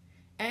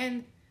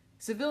 and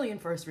civilian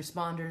first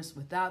responders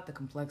without the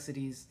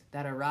complexities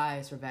that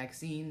arise for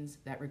vaccines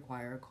that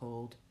require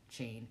cold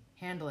chain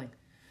handling.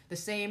 The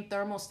same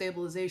thermal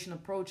stabilization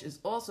approach is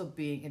also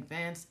being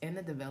advanced in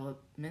the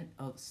development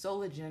of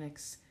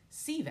Soligenic's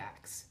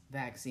CVax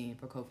vaccine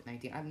for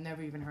COVID-19. I've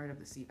never even heard of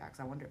the CVax.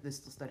 I wonder if they're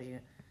still studying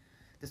it.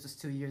 This was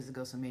 2 years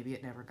ago, so maybe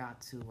it never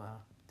got to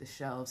the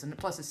shelves. And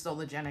plus, it's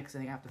Soligenic, so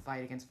they have to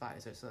fight against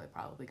Pfizer, so they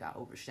probably got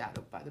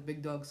overshadowed by the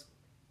big dogs.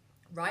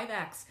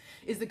 RiVax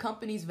is the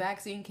company's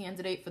vaccine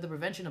candidate for the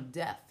prevention of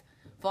death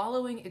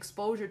following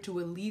exposure to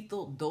a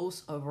lethal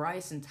dose of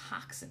ricin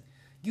toxin,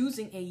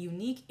 using a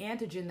unique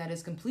antigen that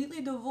is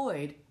completely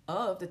devoid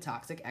of the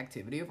toxic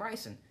activity of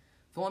ricin.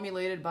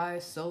 Formulated by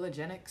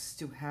Soligenix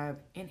to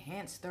have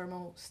enhanced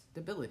thermal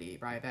stability,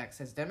 RiVax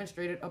has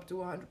demonstrated up to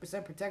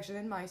 100% protection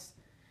in mice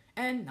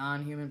and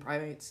non-human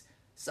primates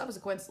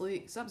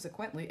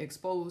subsequently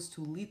exposed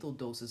to lethal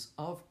doses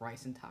of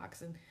ricin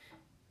toxin,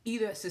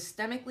 either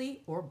systemically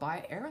or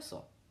by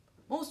aerosol.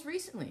 Most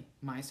recently,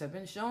 mice have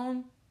been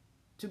shown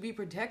to be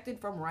protected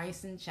from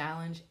ricin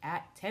challenge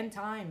at 10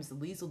 times the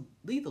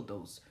lethal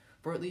dose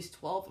for at least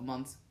 12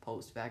 months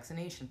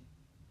post-vaccination.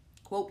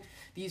 Quote,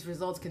 these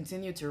results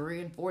continue to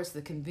reinforce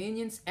the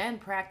convenience and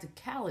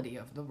practicality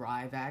of the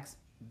RiVax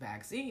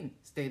vaccine,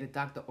 stated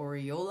Dr.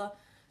 Oriola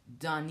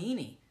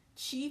Donini,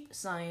 Chief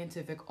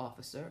Scientific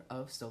Officer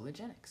of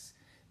Soligenix.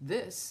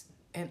 This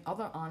and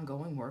other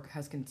ongoing work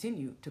has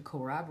continued to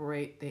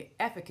corroborate the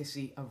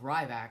efficacy of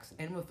RiVax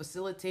and will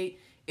facilitate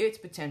its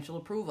potential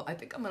approval. I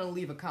think I'm going to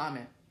leave a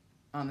comment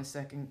on the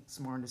second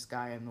smartest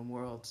guy in the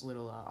world's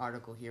little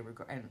article here,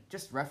 and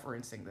just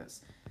referencing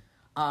this.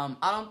 I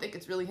don't think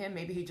it's really him.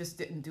 Maybe he just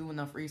didn't do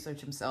enough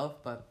research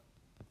himself, but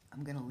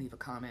I'm going to leave a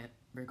comment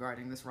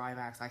regarding this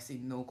RiVax. I see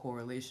no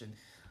correlation.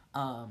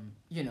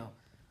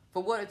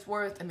 For what it's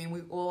worth, I mean,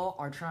 we all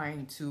are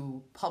trying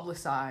to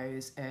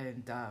publicize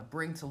and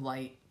bring to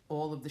light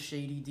all of the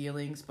shady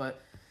dealings,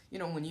 but,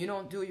 when you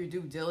don't do your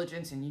due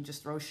diligence and you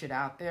just throw shit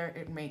out there,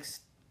 it makes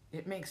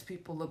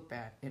people look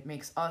bad. It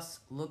makes us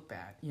look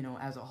bad,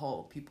 as a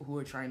whole. People who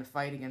are trying to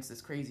fight against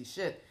this crazy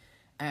shit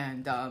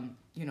and,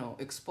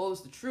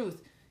 expose the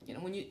truth.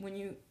 When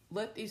you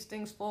let these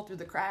things fall through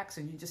the cracks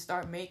and you just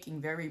start making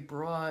very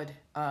broad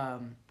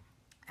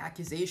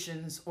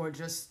accusations or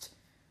just,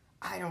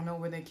 I don't know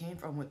where they came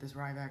from with this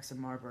RiVax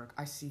and Marburg.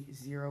 I see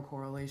zero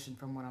correlation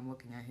from what I'm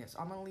looking at here. So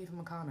I'm going to leave him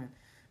a comment.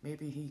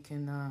 Maybe he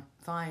can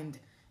find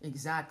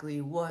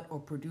exactly what or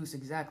produce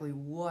exactly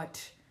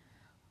what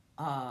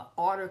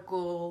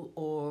article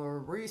or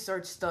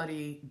research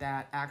study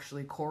that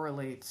actually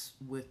correlates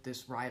with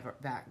this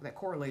RiVax, that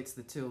correlates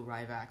the two,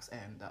 RiVax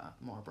and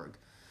Marburg.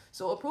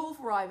 So approval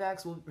for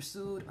RiVax will be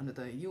pursued under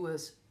the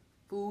U.S.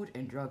 Food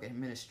and Drug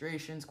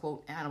Administration's,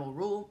 quote, animal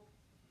rule,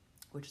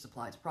 which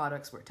supplies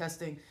products where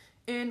testing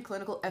in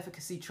clinical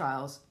efficacy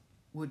trials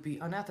would be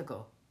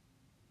unethical.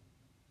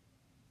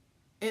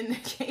 In the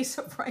case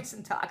of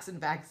ricin toxin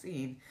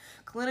vaccine,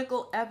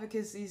 clinical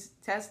efficacy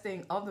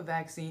testing of the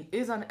vaccine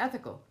is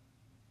unethical,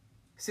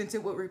 since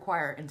it would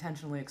require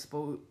intentionally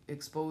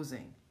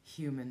exposing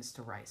humans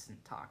to ricin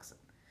toxin.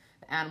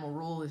 The animal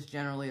rule is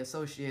generally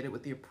associated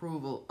with the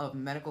approval of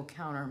medical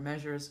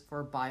countermeasures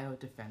for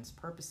biodefense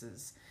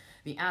purposes.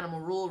 The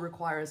animal rule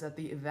requires that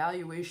the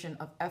evaluation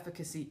of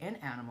efficacy in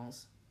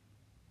animals,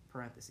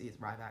 parentheses,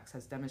 RiVax,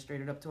 has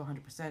demonstrated up to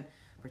 100%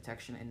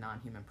 protection in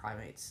non-human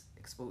primates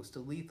exposed to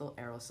lethal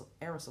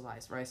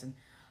aerosolized ricin.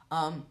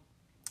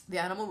 The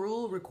animal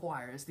rule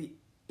requires the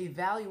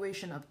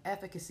evaluation of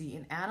efficacy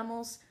in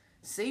animals,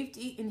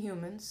 safety in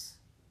humans,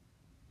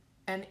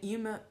 and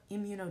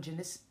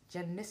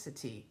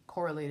immunogenicity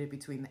correlated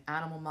between the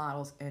animal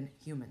models and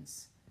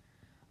humans.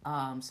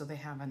 So they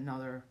have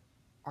another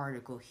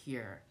article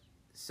here.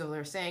 So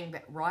they're saying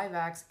that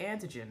RiVax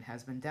antigen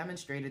has been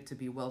demonstrated to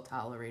be well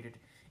tolerated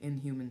in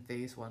human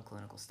phase 1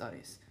 clinical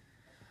studies.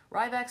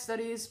 RiVax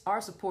studies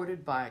are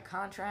supported by a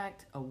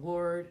contract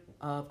award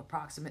of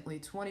approximately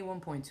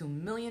 $21.2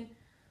 million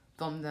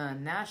from the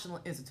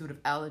National Institute of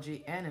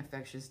Allergy and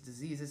Infectious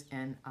Diseases,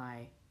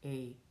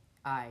 NIAID.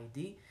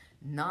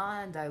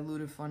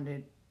 Non-dilutive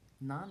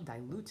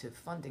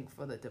funding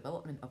for the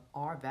development of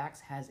RiVax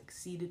has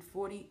exceeded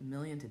 $40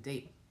 million to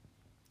date.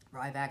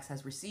 RiVax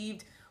has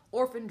received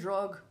orphan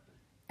drug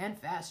and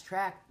fast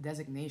track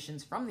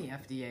designations from the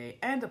FDA,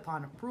 and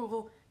upon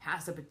approval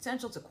has the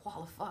potential to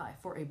qualify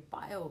for a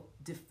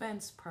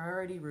biodefense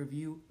priority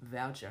review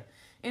voucher.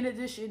 In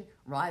addition,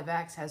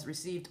 RiVax has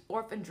received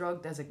orphan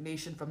drug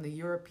designation from the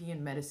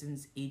European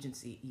Medicines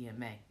Agency,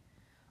 EMA.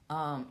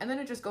 And then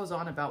it just goes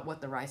on about what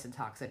the ricin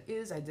toxin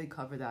is. I did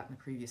cover that in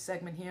the previous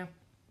segment here.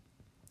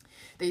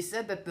 They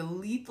said that the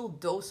lethal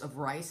dose of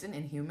ricin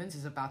in humans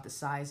is about the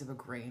size of a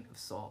grain of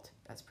salt.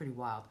 That's pretty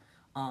wild.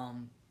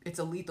 It's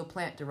a lethal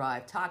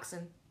plant-derived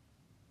toxin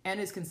and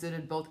is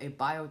considered both a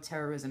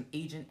bioterrorism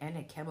agent and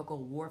a chemical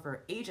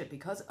warfare agent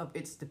because of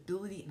its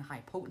stability and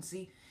high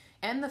potency,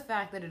 and the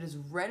fact that it is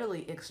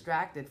readily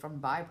extracted from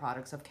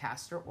byproducts of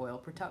castor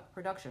oil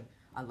production.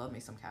 I love me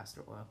some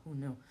castor oil. Who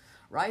knew?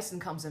 Ricin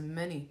comes in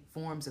many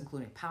forms,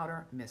 including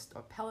powder, mist,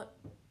 or pellet.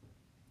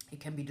 It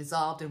can be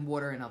dissolved in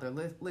water and other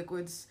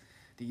liquids.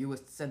 The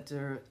U.S.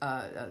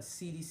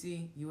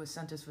 CDC, U.S.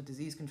 Centers for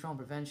Disease Control and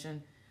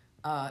Prevention,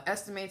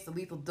 estimates the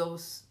lethal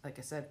dose, like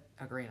I said,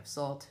 a grain of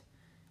salt.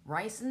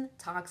 Ricin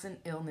toxin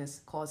illness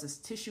causes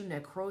tissue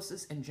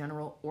necrosis and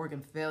general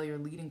organ failure,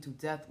 leading to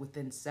death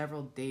within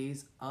several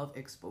days of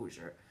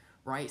exposure.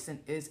 Ricin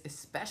is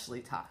especially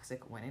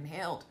toxic when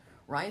inhaled.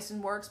 Ricin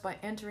works by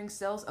entering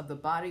cells of the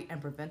body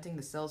and preventing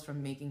the cells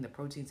from making the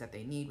proteins that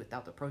they need.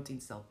 Without the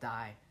protein, cells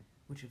die,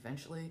 which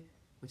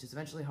is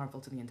eventually harmful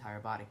to the entire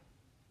body.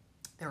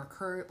 There are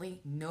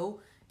currently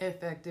no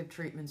effective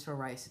treatments for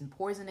ricin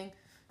poisoning.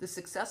 The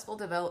successful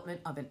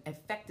development of an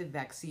effective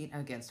vaccine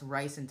against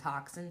ricin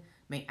toxin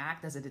may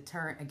act as a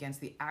deterrent against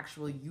the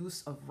actual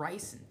use of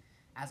ricin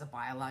as a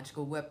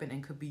biological weapon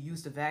and could be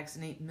used to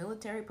vaccinate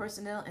military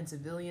personnel and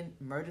civilian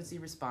emergency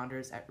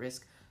responders at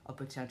risk of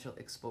potential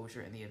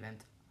exposure in the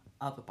event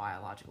of a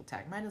biological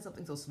attack. Imagine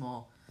something so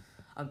small,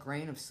 a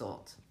grain of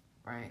salt,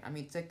 right? I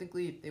mean,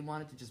 technically, if they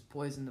wanted to just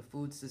poison the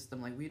food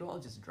system, like, we'd all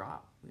just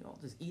drop. We'd all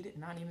just eat it,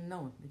 not even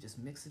knowing. We just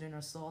mix it in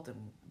our salt and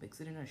mix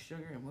it in our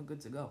sugar, and we're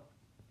good to go.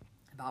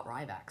 About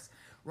RiVax.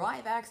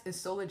 RiVax is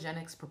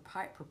Soligenic's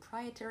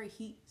proprietary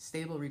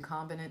heat-stable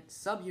recombinant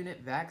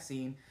subunit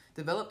vaccine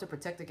developed to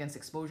protect against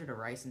exposure to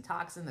ricin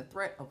toxin, the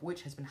threat of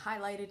which has been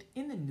highlighted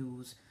in the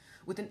news,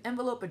 with an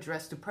envelope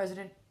addressed to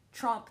President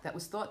Trump that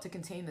was thought to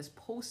contain this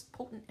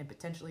potent and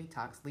potentially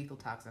lethal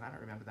toxin. I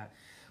don't remember that.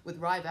 With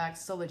RiVax,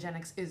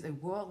 Soligenix is a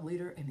world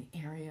leader in the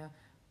area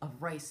of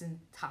ricin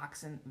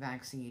toxin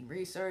vaccine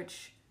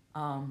research.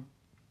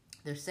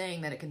 They're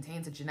saying that it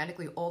contains a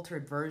genetically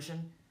altered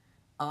version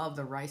of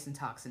the ricin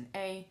toxin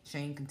A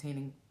chain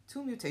containing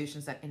 2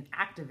 mutations that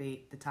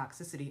inactivate the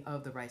toxicity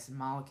of the ricin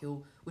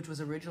molecule, which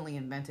was originally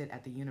invented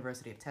at the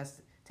University of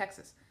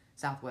Texas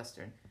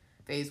Southwestern.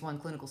 Phase 1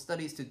 clinical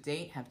studies to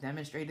date have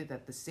demonstrated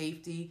that the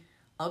safety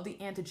of the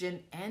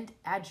antigen and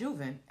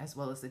adjuvant, as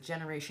well as the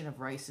generation of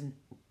ricin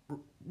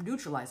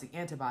neutralizing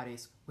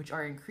antibodies, which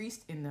are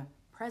increased in the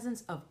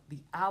presence of the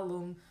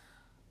alum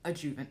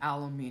adjuvant,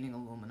 alum meaning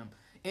aluminum.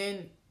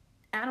 In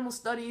animal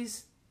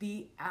studies,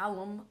 the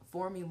alum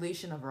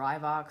formulation of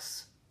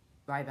RiVax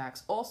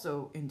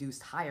also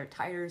induced higher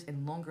titers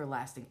and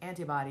longer-lasting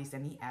antibodies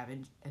than the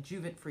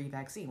adjuvant-free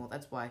vaccine. Well,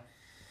 that's why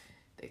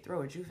they throw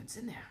adjuvants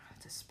in there,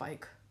 to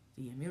spike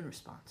the immune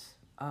response.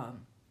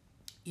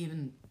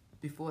 Even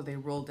before they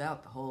rolled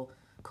out the whole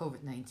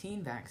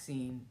COVID-19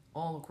 vaccine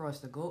all across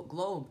the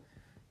globe,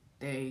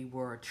 they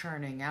were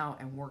churning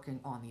out and working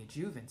on the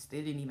adjuvants.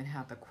 They didn't even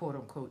have the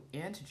quote-unquote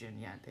antigen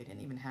yet. They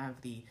didn't even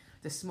have the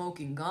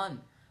smoking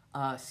gun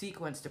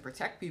sequence to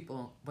protect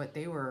people, but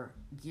they were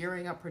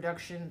gearing up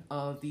production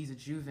of these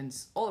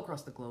adjuvants all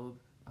across the globe.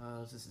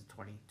 This is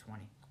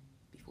 2020,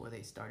 before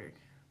they started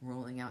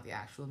rolling out the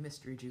actual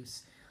mystery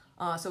juice.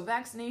 So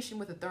vaccination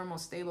with a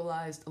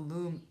thermostabilized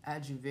alum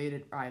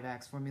adjuvated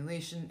RiVax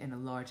formulation in a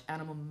large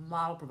animal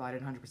model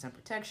provided 100%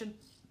 protection.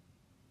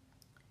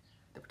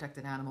 The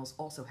protected animals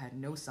also had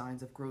no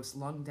signs of gross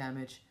lung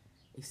damage,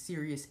 a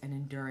serious and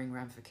enduring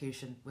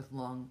ramification with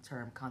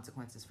long-term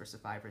consequences for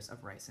survivors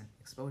of ricin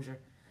exposure.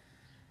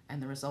 And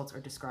the results are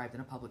described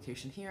in a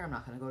publication here. I'm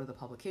not going to go to the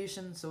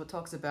publication. So it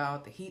talks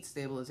about the heat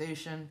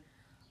stabilization,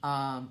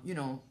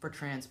 for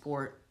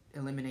transport,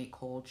 eliminate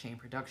cold chain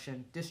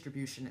production,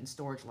 distribution, and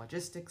storage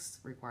logistics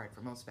required for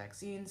most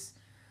vaccines.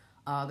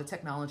 The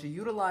technology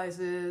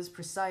utilizes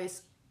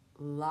precise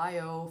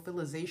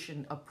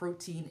lyophilization of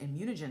protein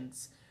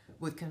immunogens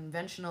with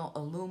conventional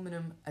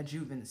aluminum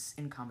adjuvants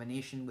in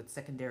combination with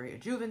secondary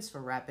adjuvants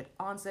for rapid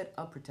onset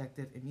of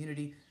protective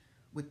immunity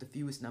with the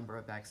fewest number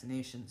of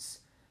vaccinations.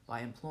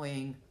 By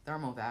employing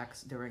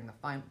Thermovax during the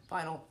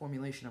final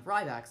formulation of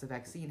RiVax, the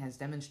vaccine has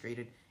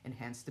demonstrated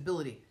enhanced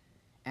stability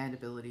and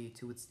ability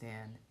to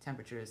withstand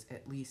temperatures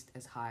at least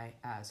as high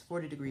as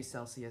 40 degrees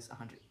Celsius,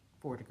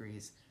 104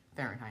 degrees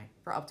Fahrenheit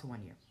for up to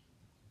 1 year.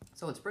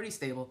 So it's pretty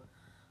stable.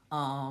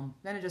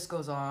 Then it just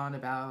goes on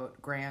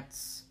about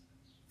grants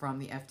from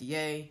the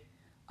FDA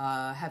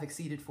have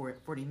exceeded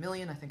 40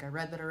 million. I think I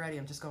read that already.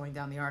 I'm just going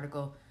down the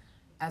article.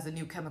 As a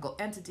new chemical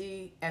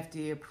entity,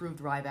 FDA approved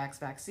RiVax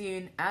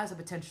vaccine as a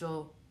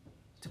potential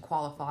to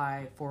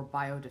qualify for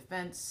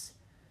biodefense.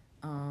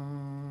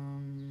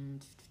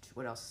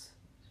 What else?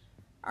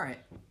 All right.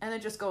 And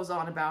it just goes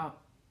on about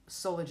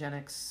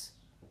Soligenix.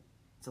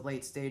 It's a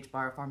late-stage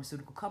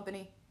biopharmaceutical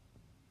company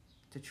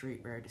to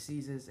treat rare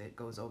diseases. It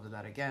goes over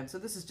that again. So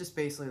this is just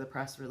basically the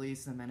press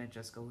release, and then it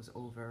just goes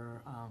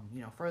over,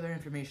 further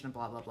information and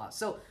blah, blah, blah.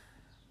 So,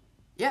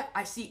 yeah,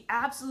 I see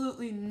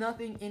absolutely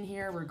nothing in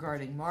here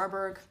regarding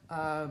Marburg.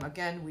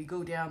 Again, we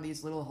go down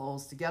these little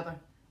holes together.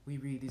 we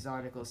read these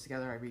articles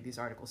together. I read these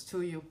articles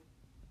to you.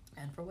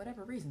 And for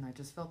whatever reason, I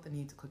just felt the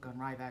need to click on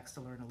RiVax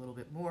to learn a little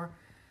bit more.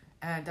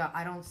 And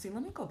I don't see,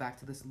 let me go back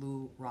to this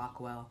Lou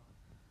Rockwell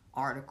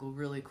article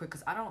really quick,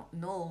 because I don't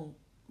know,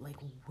 like,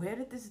 where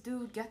did this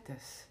dude get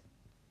this?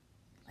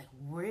 Like,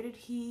 where did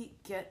he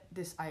get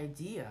this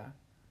idea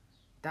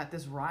that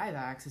this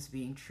RiVax is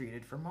being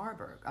treated for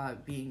Marburg,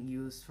 being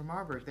used for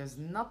Marburg? There's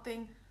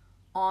nothing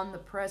on the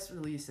press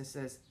release that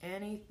says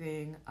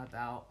anything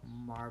about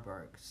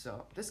Marburg.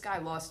 So this guy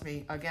lost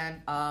me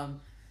again.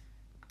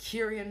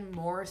 Kieran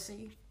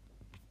Morrissey,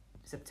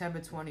 September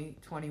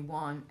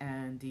 2021,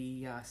 and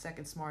the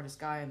second smartest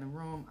guy in the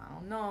room. I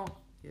don't know.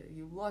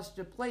 You lost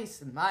your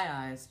place in my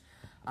eyes,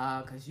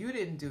 because you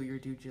didn't do your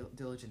due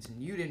diligence and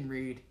you didn't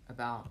read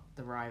about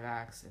the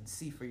RiVax and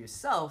see for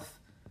yourself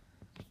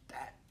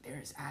that there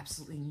is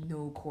absolutely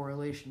no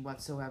correlation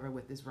whatsoever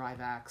with this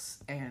RiVax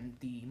and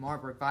the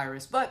Marburg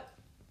virus. But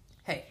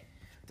hey,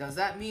 does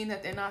that mean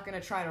that they're not going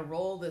to try to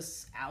roll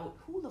this out?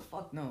 Who the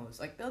fuck knows?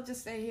 Like, they'll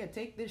just say, here,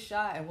 take this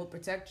shot and we'll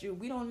protect you.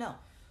 We don't know.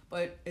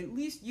 But at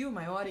least you,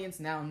 my audience,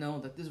 now know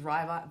that this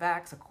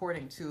RiVax,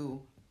 according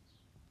to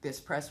this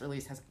press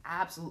release, has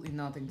absolutely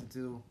nothing to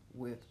do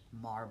with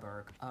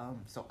Marburg.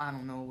 So I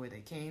don't know where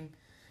they came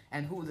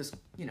and who this,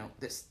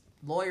 this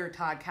lawyer,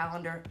 Todd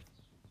Callender,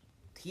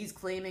 he's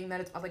claiming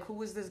that it's, like,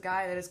 who is this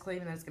guy that is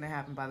claiming that it's going to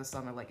happen by the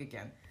summer? Like,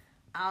 again,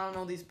 I don't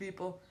know these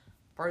people.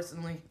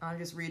 Personally, I'm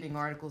just reading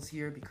articles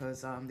here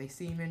because they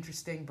seem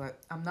interesting,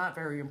 but I'm not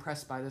very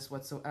impressed by this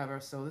whatsoever.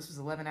 So this was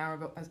 11 hours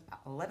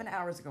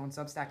ago in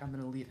Substack. I'm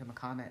going to leave him a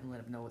comment and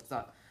let him know what's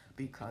up,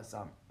 because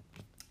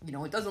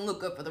it doesn't look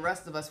good for the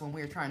rest of us when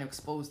we're trying to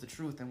expose the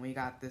truth and we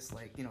got this,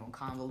 like,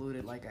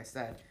 convoluted, like I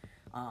said,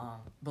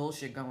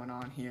 bullshit going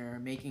on here,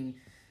 making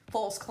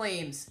false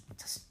claims.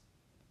 Just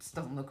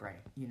doesn't look right,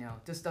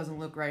 just doesn't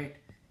look right.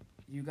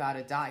 You got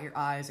to dot your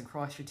I's and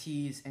cross your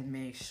T's and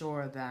make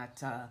sure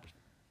that,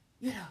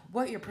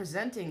 what you're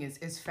presenting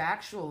is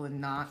factual and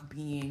not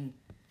being,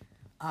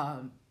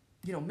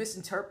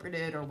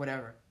 misinterpreted or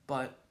whatever.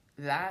 But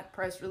that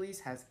press release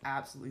has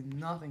absolutely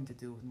nothing to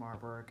do with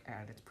Marburg,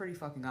 and it's pretty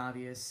fucking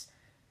obvious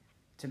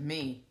to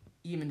me,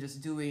 even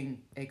just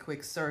doing a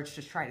quick search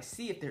to try to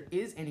see if there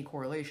is any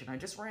correlation. I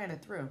just ran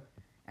it through,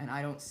 and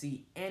I don't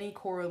see any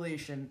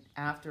correlation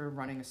after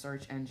running a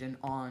search engine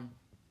on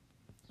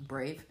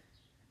Brave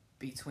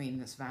between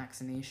this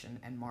vaccination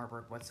and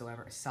Marburg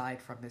whatsoever, aside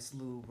from this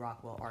Lou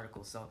Rockwell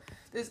article. So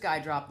this guy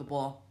dropped the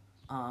ball.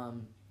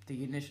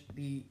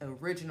 The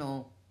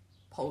original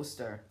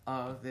poster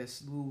of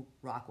this Lou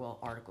Rockwell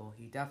article,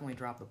 he definitely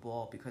dropped the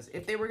ball, because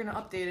if they were going to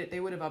update it, they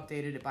would have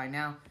updated it by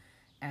now.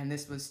 And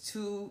this was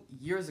 2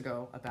 years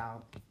ago,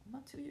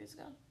 not 2 years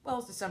ago? Well,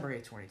 it's December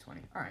 8th,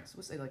 2020. All right, so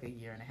we'll say like a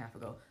year and a half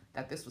ago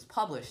that this was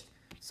published.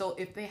 So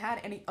if they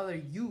had any other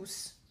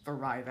use for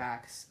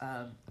RiVax,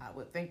 I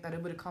would think that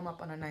it would have come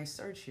up on a nice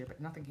search here, but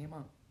nothing came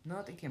up.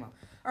 Nothing came up.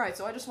 All right,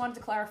 so I just wanted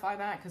to clarify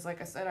that, because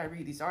like I said, I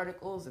read these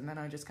articles and then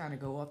I just kind of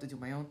go off to do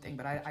my own thing,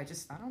 but I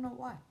don't know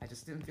why. I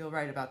just didn't feel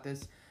right about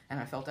this, and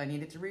I felt I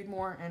needed to read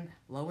more, and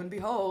lo and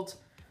behold,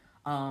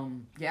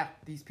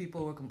 these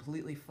people were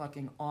completely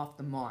fucking off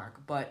the mark.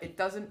 But it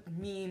doesn't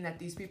mean that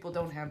these people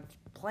don't have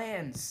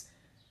plans,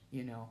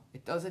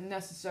 It doesn't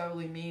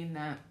necessarily mean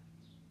that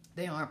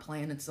they aren't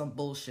planning some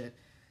bullshit.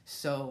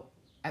 So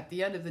at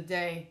the end of the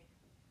day,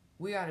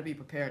 we got to be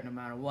prepared no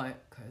matter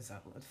what, because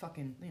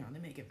they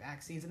make it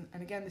vaccines.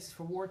 And again, this is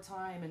for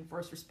wartime and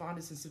first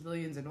responders and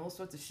civilians and all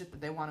sorts of shit that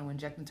they want to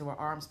inject into our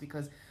arms,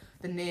 because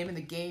the name of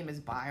the game is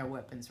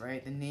bioweapons,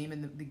 right? The name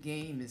of the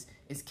game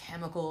is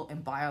chemical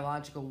and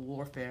biological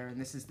warfare, and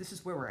this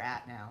is where we're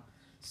at now.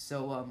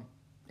 So,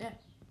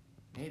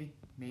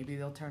 maybe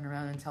they'll turn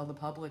around and tell the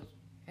public,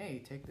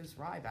 hey, take this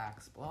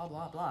RiVax, blah,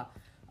 blah, blah.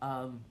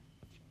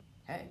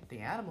 Hey, the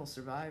animal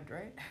survived,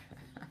 right?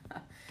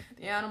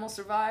 The animal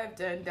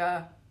survived, and,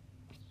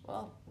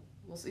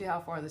 we'll see how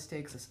far this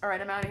takes us. All right,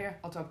 I'm out of here.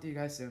 I'll talk to you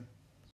guys soon.